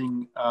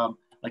using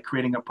like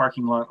creating a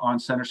parking lot on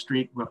Center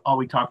Street. All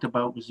we talked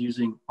about was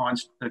using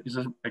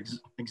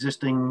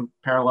existing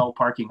parallel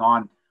parking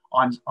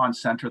on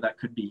Center that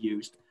could be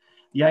used.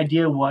 The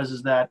idea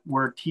is that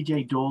where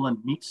TJ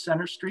Dolan meets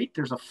Center Street,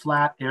 there's a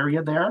flat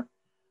area there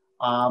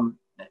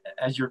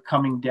as you're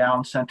coming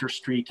down Center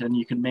Street, and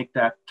you can make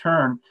that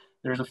turn.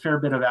 There's a fair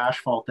bit of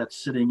asphalt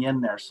that's sitting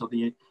in there. So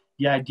the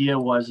idea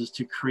is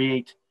to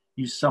create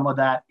use some of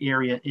that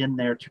area in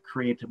there to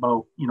create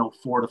about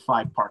 4 to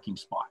 5 parking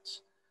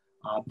spots.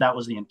 That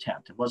was the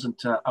intent. It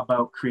wasn't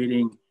about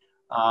creating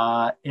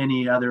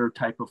any other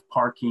type of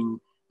parking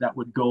that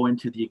would go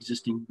into the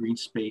existing green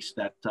space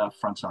that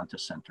fronts onto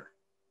Center.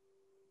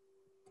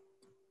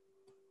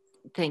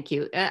 Thank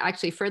you.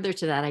 Actually, further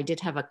to that, I did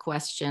have a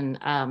question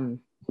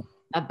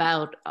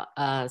about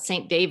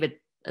St. David,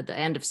 at the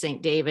end of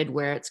St. David,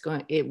 where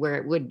where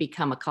it would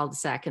become a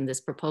cul-de-sac in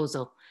this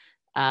proposal.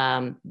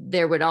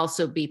 There would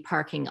also be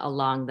parking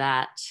along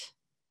that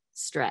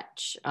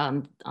stretch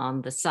on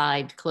the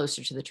side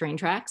closer to the train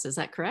tracks. Is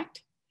that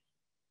correct?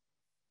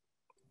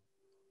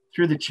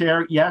 Through the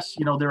chair, yes.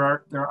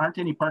 There aren't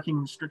any parking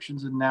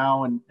restrictions in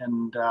now, and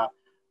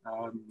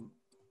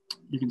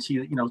you can see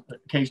that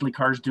occasionally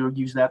cars do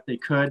use that. They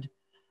could.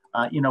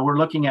 We're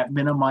looking at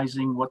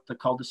minimizing what the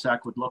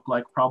cul-de-sac would look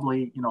like.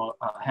 Probably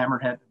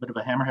a bit of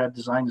a hammerhead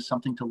design is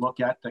something to look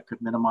at that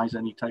could minimize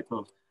any type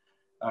of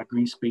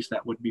green space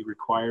that would be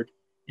required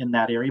in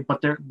that area.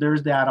 But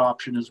there's that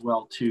option as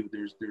well too.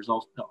 There's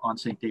also on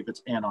St.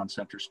 David's and on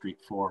Center Street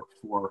for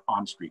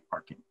on-street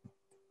parking.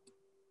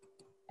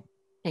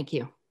 Thank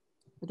you.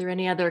 Are there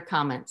any other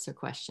comments or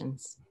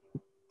questions?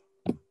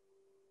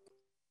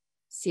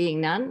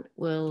 Seeing none,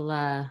 we'll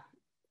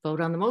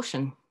vote on the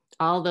motion.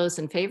 All those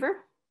in favor?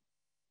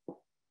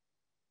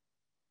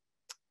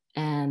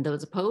 And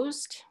those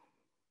opposed?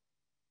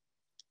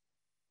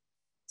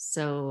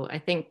 So I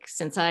think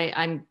since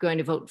I'm going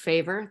to vote in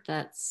favor,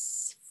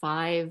 that's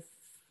 5-5.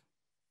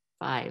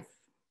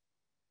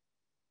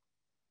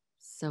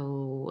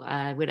 So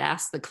I would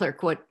ask the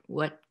clerk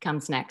what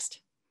comes next.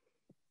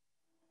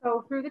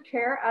 So through the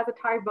chair, as a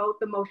tie vote,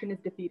 the motion is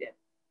defeated.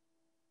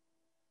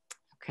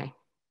 Okay,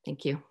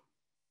 thank you.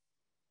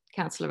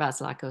 Councillor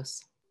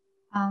Vasilakos.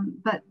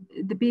 But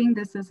being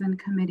this is in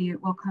committee,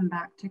 it will come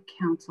back to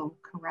council,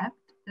 correct,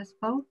 this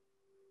vote?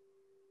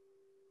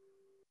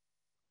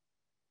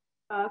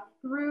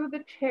 Through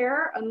the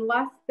chair,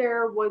 unless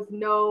there was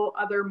no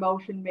other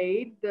motion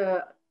made,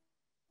 the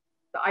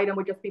item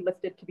would just be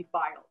listed to be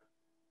filed.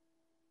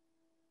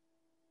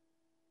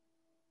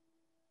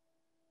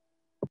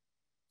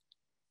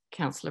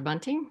 Councillor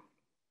Bunting.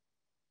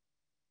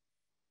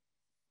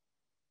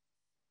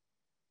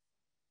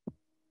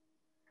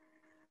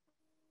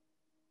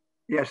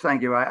 Yes,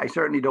 thank you. I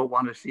certainly don't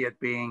want to see it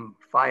being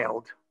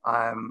filed.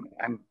 I'm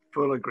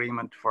full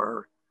agreement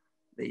for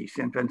the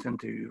St.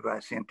 Vincent to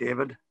St.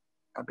 David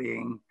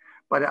being,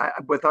 but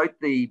without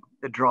the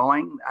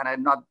drawing, and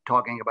I'm not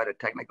talking about a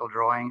technical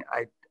drawing,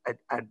 a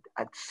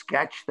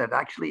sketch that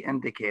actually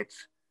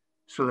indicates,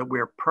 so that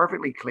we're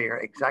perfectly clear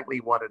exactly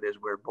what it is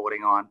we're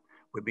voting on,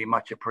 would be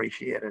much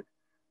appreciated.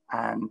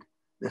 And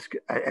this,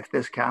 if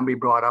this can be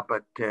brought up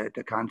to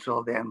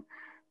council, then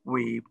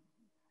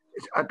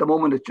at the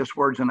moment it's just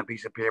words on a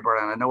piece of paper,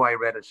 and I know I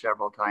read it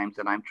several times,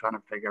 and I'm trying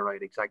to figure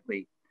out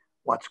exactly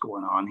what's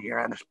going on here.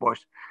 And I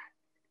suppose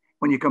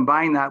when you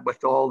combine that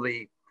with all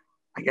the,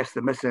 I guess,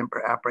 the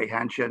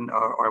misapprehension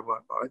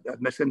or the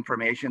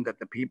misinformation that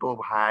the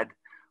people had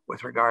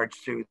with regards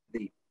to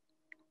the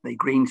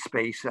green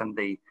space and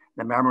the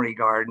memory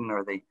garden,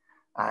 or the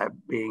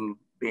being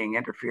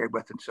interfered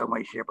with in some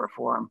way, shape, or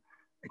form,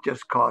 it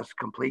just caused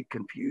complete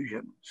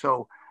confusion.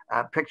 So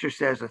picture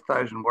says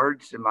 1,000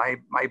 words in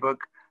my book,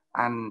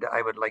 and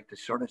I would like to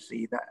sort of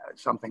see that,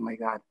 something like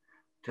that,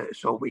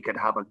 so we could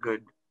have a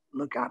good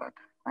look at it.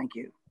 Thank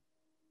you.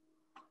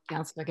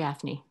 Councillor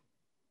Gaffney.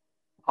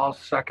 I'll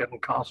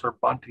second Councillor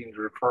Bunting's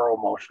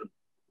referral motion.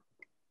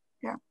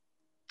 Yeah.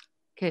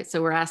 Okay,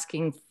 so we're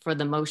asking for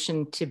the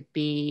motion to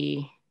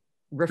be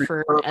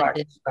referred back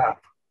to staff.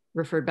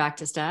 Referred back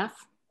to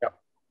staff?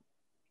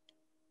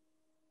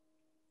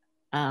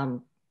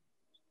 Yep.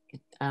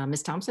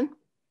 Ms. Thompson?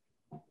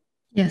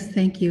 Yes,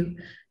 thank you.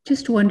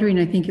 Just wondering,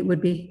 I think it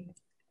would be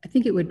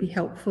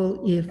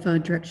helpful if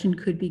direction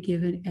could be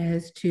given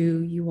as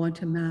to you want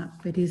to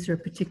map, but is there a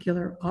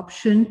particular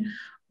option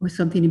or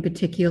something in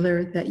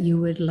particular that you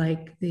would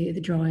like the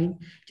drawing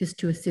just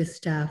to assist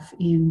staff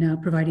in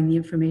providing the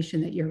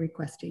information that you're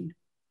requesting?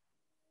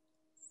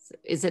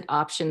 Is it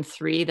option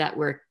 3 that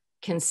we're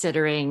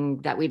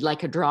considering, that we'd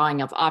like a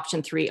drawing of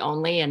option 3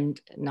 only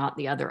and not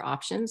the other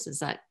options? Is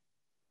that,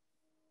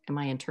 am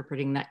I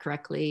interpreting that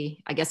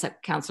correctly? I guess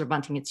that Councillor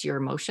Bunting, it's your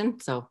motion,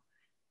 so.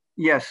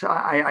 Yes,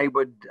 I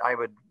would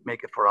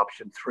make it for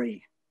option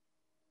 3.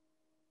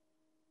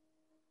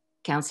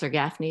 Councillor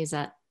Gaffney, is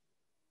that?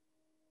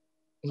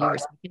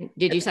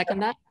 Did you second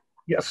that?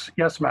 Yes,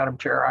 Madam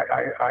Chair,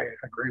 I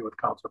agree with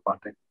Councillor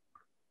Bunting.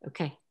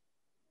 Okay.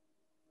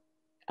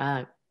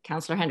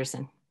 Councillor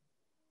Henderson.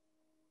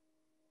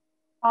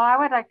 Well, I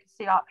would like to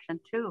see option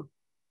 2.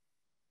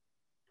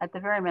 At the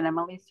very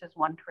minimum, at least there's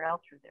one trail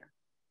through there.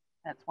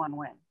 That's one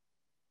win.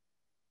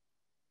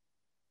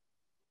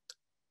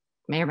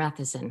 Mayor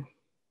Matheson.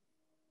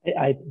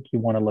 I think you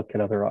want to look at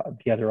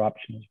the other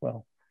option as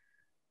well.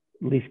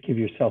 At least give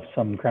yourself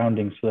some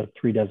grounding so that if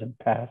 3 doesn't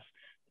pass,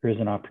 there is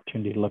an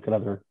opportunity to look at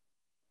other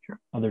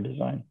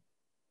design.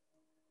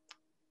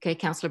 Okay,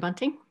 Councillor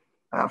Bunting.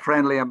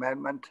 Friendly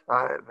amendment,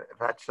 if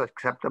that's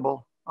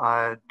acceptable.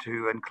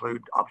 to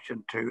include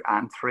option 2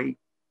 and 3.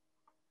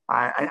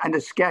 And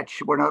the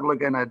sketch, we're not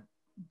looking at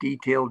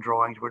detailed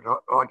drawings, we're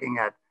looking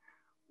at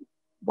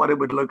what it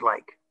would look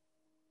like.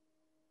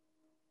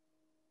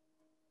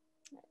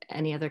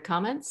 Any other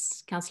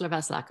comments? Councillor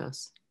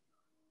Vasilakos.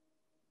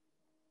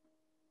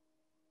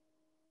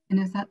 And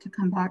is that to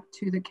come back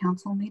to the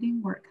council meeting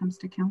where it comes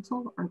to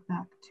council, or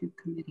back to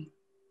committee?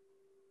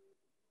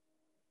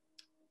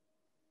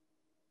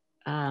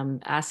 Going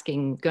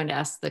to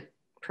ask the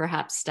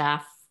perhaps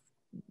staff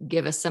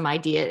give us some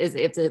idea.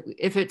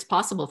 If it's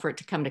possible for it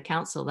to come to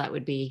council, that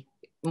would be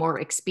more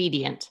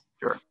expedient.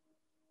 Sure.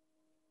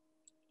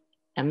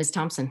 And Ms.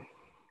 Thompson.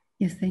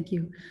 Yes, thank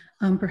you.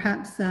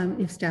 Perhaps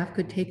if staff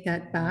could take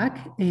that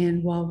back,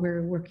 and while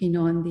we're working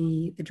on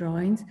the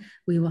drawings,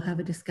 we will have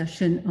a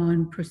discussion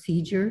on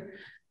procedure,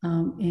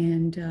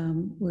 and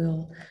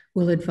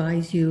we'll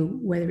advise you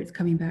whether it's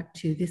coming back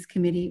to this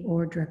committee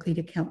or directly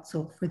to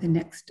council for the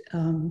next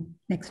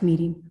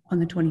meeting on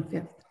the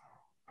 25th.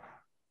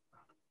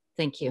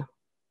 Thank you.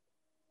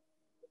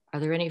 Are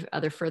there any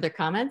other further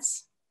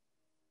comments?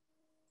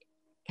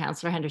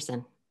 Councillor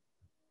Henderson.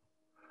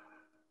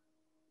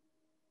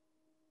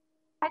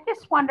 I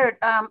just wondered,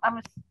 I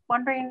was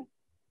wondering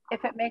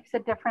if it makes a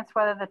difference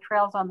whether the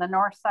trail's on the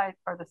north side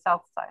or the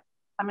south side.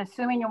 I'm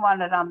assuming you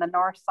want it on the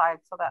north side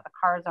so that the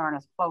cars aren't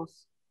as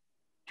close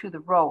to the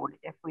road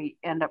if we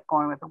end up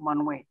going with a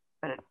one-way.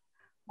 But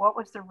what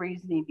was the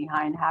reasoning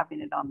behind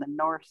having it on the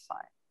north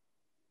side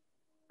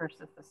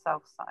versus the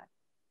south side?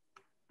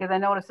 Because I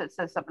noticed it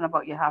says something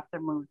about you have to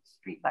move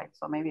street lights.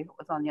 So maybe if it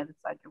was on the other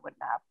side, you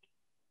wouldn't have to.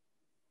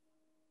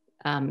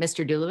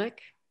 Mr. Dulovic.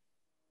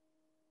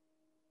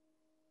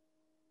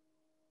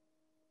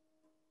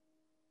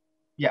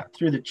 Yeah,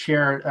 through the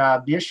chair.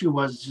 The issue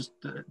was just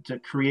to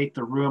create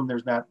the room.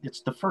 There's that.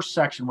 It's the first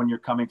section when you're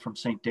coming from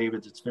St.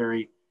 David's. It's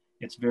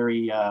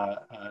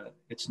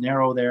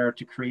narrow there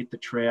to create the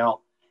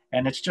trail,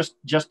 and it's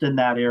just in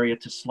that area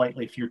to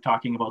slightly. If you're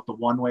talking about the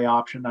one-way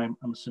option, I'm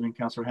assuming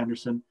Councillor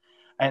Henderson,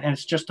 and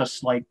it's just a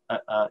slight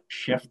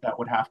shift that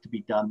would have to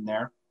be done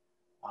there.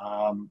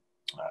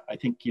 I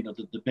think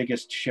the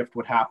biggest shift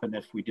would happen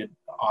if we did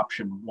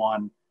option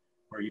 1,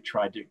 where you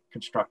tried to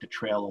construct a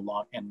trail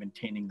along and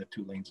maintaining the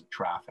 2 lanes of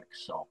traffic.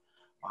 So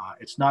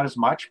it's not as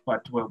much,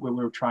 but what we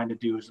were trying to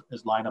do is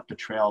line up the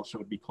trail so it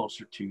would be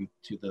closer to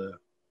the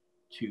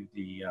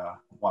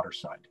water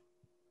side.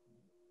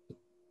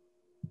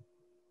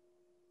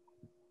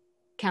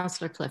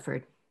 Councillor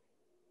Clifford.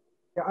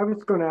 Yeah, I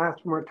was going to ask,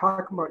 when we're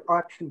talking about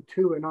option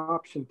 2 and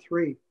option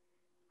 3,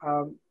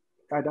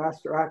 I'd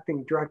ask the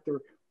acting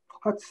director,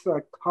 what's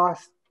the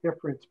cost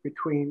difference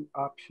between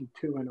option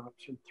 2 and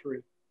option 3?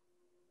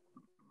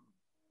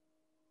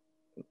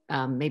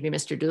 Maybe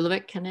Mr.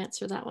 Dulovic can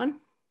answer that one.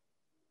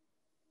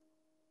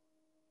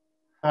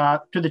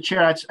 To the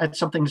chair, it's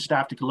something the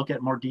staff to look at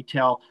in more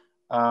detail.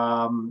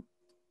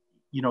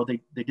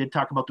 They did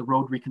talk about the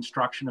road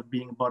reconstruction of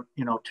being about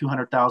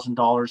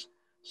 $200,000.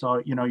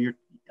 So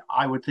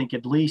I would think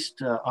at least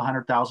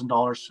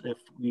 $100,000 if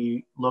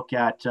we look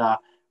at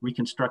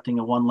reconstructing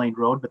a 1-lane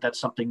road, but that's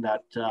something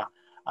that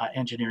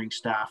engineering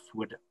staff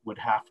would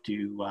have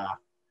to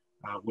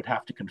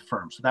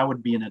confirm. So that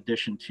would be in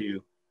addition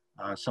to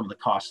some of the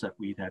costs that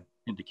we had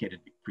indicated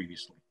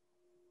previously.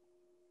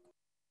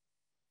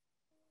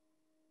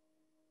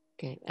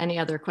 Okay, any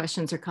other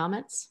questions or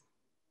comments?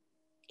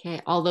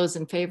 Okay, all those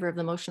in favor of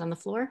the motion on the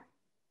floor?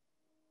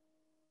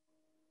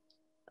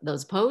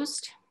 Those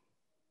opposed?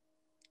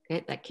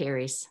 Okay, that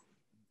carries.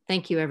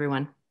 Thank you,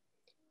 everyone.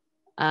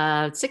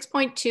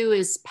 6.2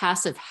 is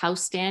passive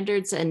house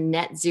standards and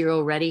net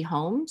zero ready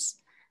homes.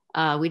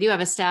 We do have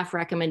a staff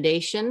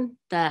recommendation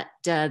that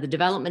the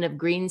development of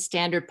green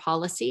standard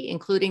policy,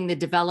 including the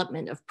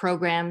development of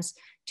programs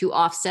to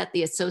offset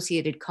the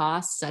associated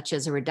costs, such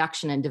as a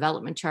reduction in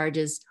development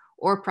charges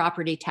or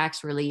property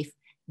tax relief,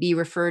 be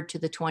referred to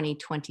the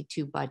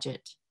 2022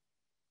 budget.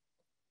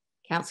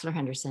 Councillor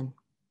Henderson.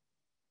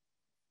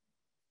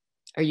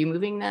 Are you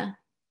moving the?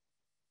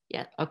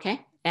 Yeah,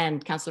 okay.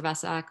 And Councillor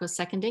Vasilakos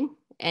seconding.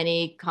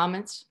 Any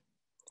comments?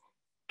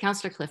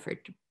 Councillor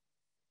Clifford.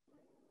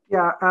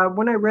 Yeah,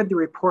 when I read the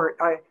report,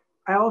 I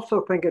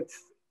also think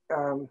it's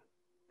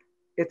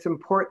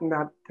important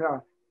that,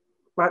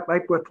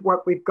 like with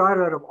what we've got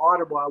out of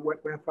Ottawa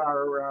with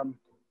our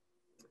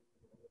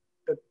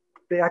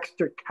the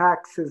extra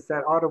taxes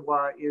that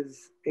Ottawa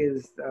is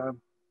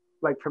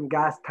like from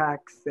gas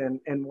tax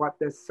and what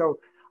this. So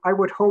I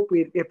would hope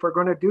if we're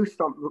going to do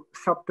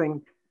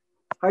something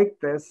like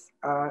this,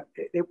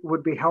 it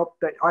would be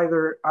helped that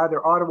either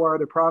Ottawa or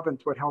the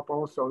province would help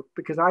also,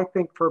 because I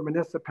think for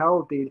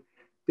municipality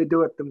to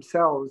do it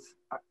themselves,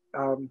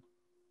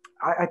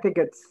 I think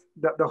it's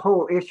the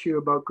whole issue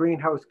about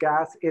greenhouse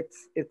gas.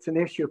 It's an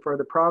issue for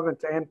the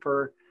province and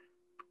for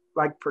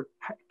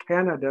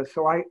Canada.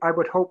 So I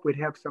would hope we'd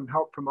have some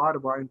help from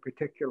Ottawa in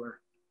particular.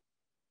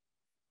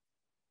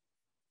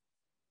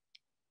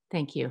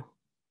 Thank you.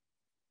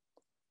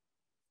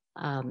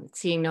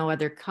 Seeing no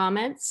other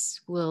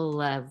comments, we'll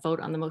vote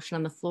on the motion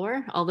on the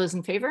floor. All those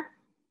in favor?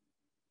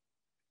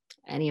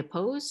 Any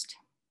opposed?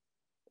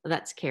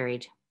 That's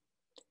carried.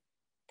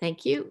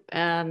 Thank you.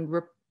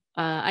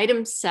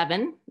 Item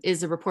 7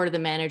 is the report of the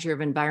Manager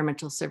of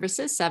Environmental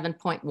Services.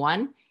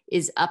 7.1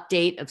 is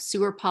update of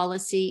sewer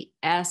policy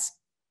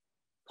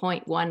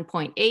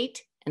S.1.8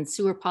 and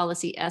sewer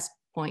policy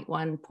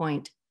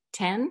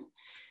S.1.10.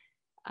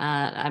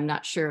 I'm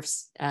not sure if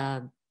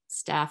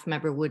staff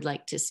member would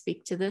like to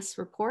speak to this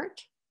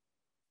report.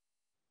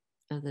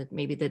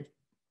 Maybe the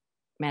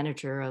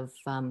manager of,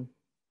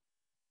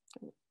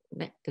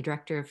 the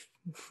director of,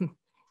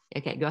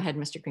 okay, go ahead,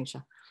 Mr.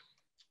 Crenshaw.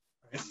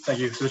 Thank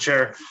you, to the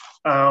chair.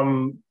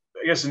 I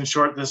guess in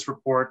short, this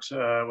report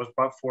was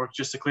brought forth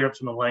just to clear up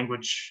some of the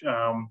language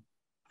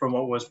from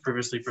what was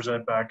previously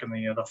presented back in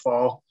the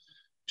fall.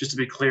 Just to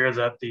be clear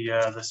that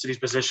the city's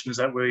position is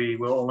that we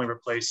will only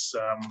replace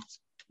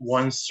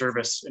one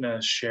service in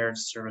a shared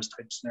service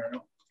type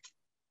scenario.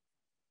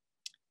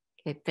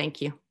 Okay,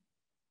 thank you.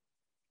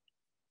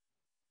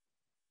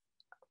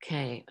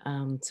 Okay,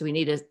 so we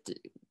need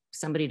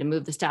somebody to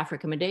move the staff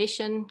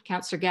recommendation.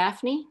 Councillor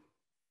Gaffney,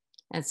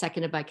 and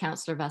seconded by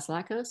Councillor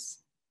Vasilakos.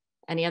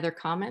 Any other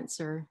comments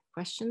or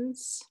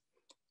questions?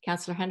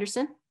 Councillor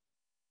Henderson?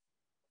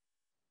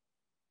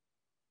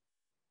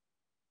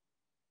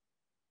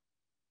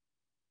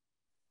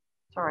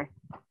 Sorry.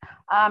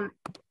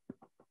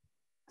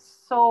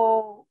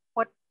 So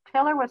what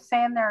Taylor was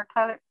saying there,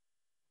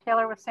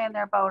 Taylor was saying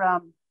there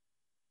about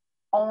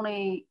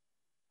only,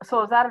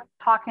 so is that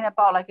talking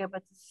about like if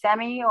it's a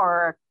semi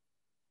or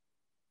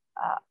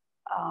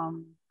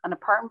an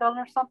apartment building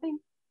or something?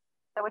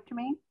 Is that what you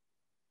mean?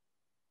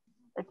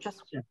 It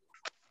just... Yeah.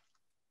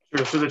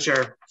 Sure, through the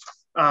chair.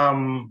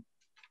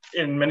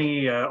 In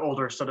many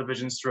older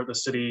subdivisions throughout the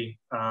city,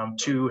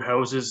 two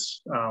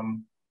houses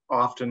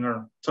often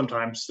or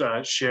sometimes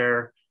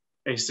share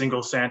a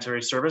single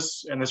sanitary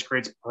service, and this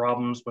creates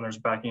problems when there's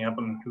backing up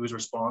on who's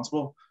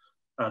responsible,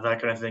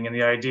 that kind of thing. And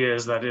the idea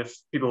is that if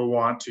people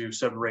want to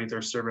separate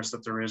their service,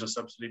 that there is a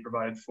subsidy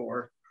provided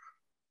for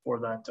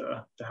that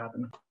to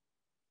happen.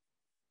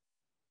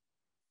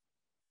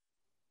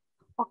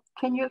 Well,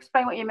 can you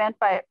explain what you meant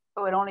by it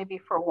would only be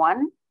for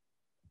one?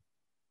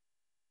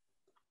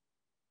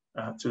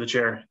 To the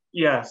chair.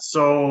 Yeah,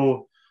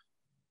 so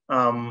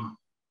since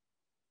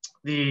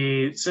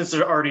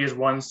there already is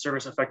one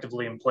service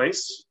effectively in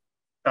place,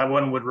 that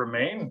one would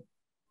remain.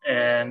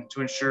 And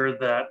to ensure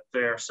that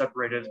they're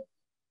separated,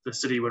 the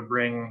city would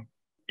bring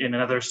in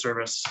another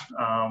service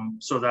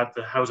so that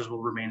the houses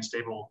will remain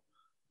stable.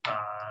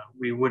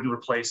 We wouldn't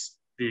replace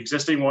the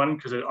existing one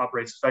because it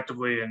operates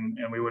effectively, and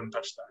we wouldn't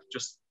touch that,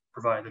 just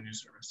provide the new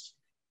service.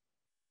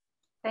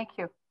 Thank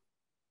you.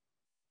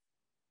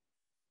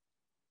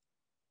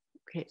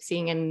 Okay,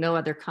 seeing no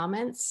other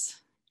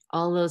comments,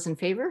 all those in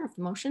favor of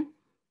the motion?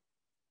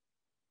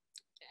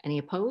 Any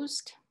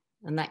opposed?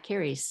 And that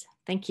carries.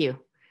 Thank you.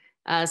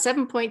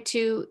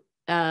 7.2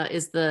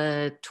 is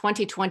the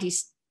 2020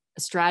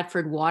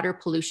 Stratford Water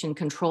Pollution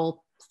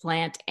Control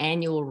Plant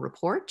Annual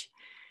Report.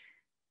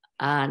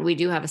 And we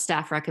do have a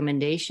staff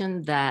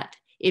recommendation that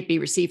it be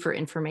received for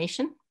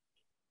information.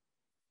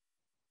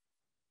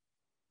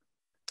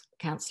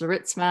 Councillor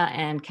Ritzma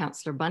and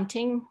Councillor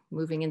Bunting,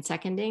 moving and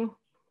seconding.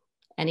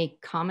 Any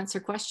comments or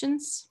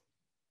questions?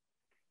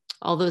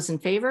 All those in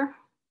favor?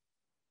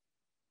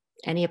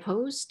 Any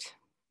opposed?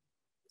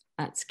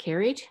 That's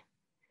carried.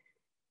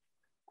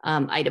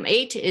 Item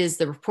 8 is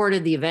the report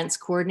of the events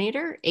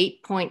coordinator.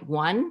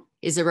 8.1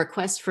 is a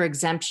request for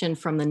exemption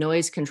from the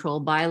noise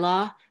control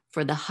bylaw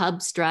for the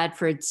Hub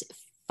Stratford's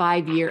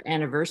 5-year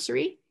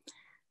anniversary.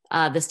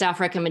 The staff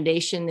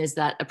recommendation is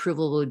that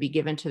approval would be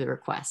given to the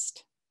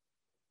request.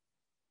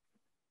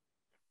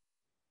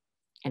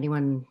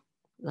 Anyone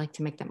like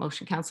to make that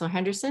motion? Councillor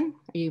Henderson,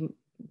 are you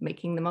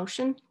making the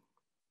motion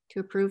to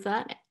approve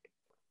that?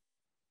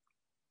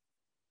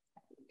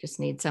 Just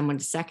need someone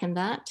to second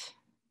that.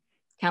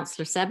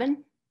 Councillor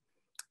Seven,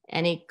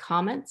 any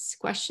comments,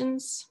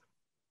 questions?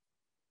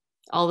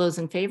 All those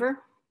in favor?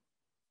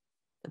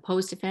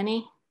 Opposed, if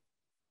any?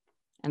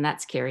 And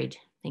that's carried.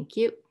 Thank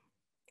you.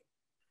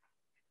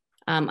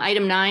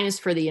 Item 9 is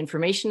for the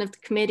information of the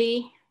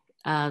committee.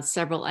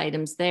 Several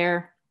items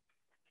there.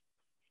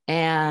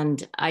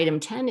 And item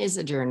 10 is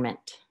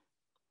adjournment.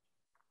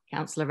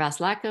 Councillor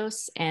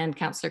Vasilakos and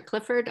Councillor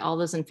Clifford, all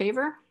those in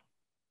favor?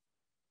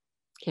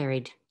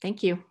 Carried.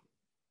 Thank you.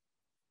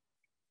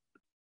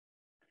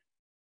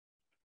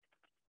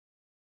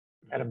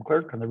 Madam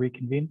Clerk, on the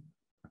reconvene.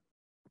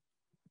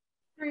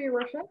 Through your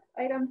worship,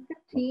 item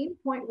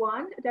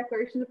 15.1,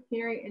 declaration of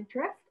pecuniary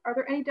interest. Are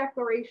there any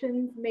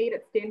declarations made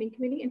at standing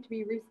committee and to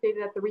be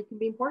restated at the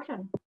reconvene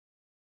portion?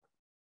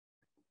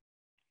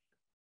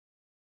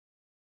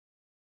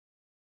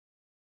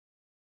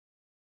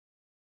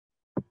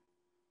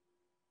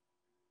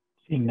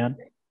 Seeing none.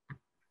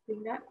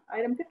 Seeing none.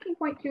 Item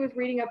 15.2 is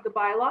reading of the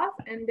bylaws,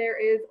 and there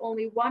is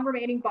only one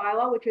remaining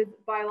bylaw, which is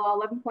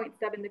bylaw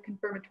 11.7, the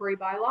confirmatory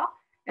bylaw.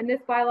 And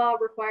this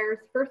bylaw requires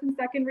first and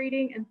second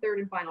reading and third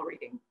and final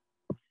reading.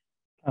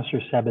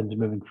 Councillor Sebbins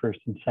moving first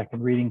and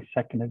second reading,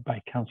 seconded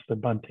by Councillor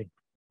Bunting.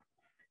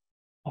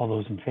 All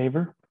those in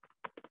favor?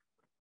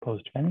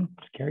 Opposed, if any,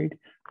 it's carried.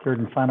 Third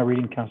and final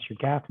reading, Councillor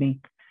Gaffney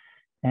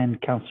and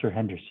Councillor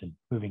Henderson.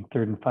 Moving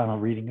third and final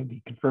reading of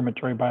the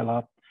confirmatory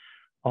bylaw.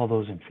 All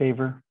those in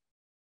favor?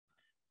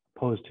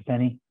 Opposed, if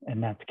any,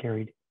 and that's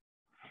carried.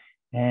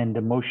 And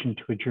a motion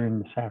to adjourn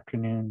this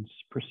afternoon's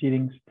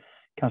proceedings.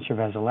 Councillor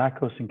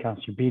Vasilakos and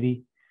Councillor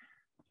Beattie.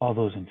 All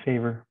those in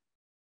favor?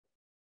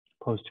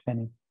 Opposed, if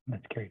any, and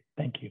that's carried.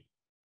 Thank you.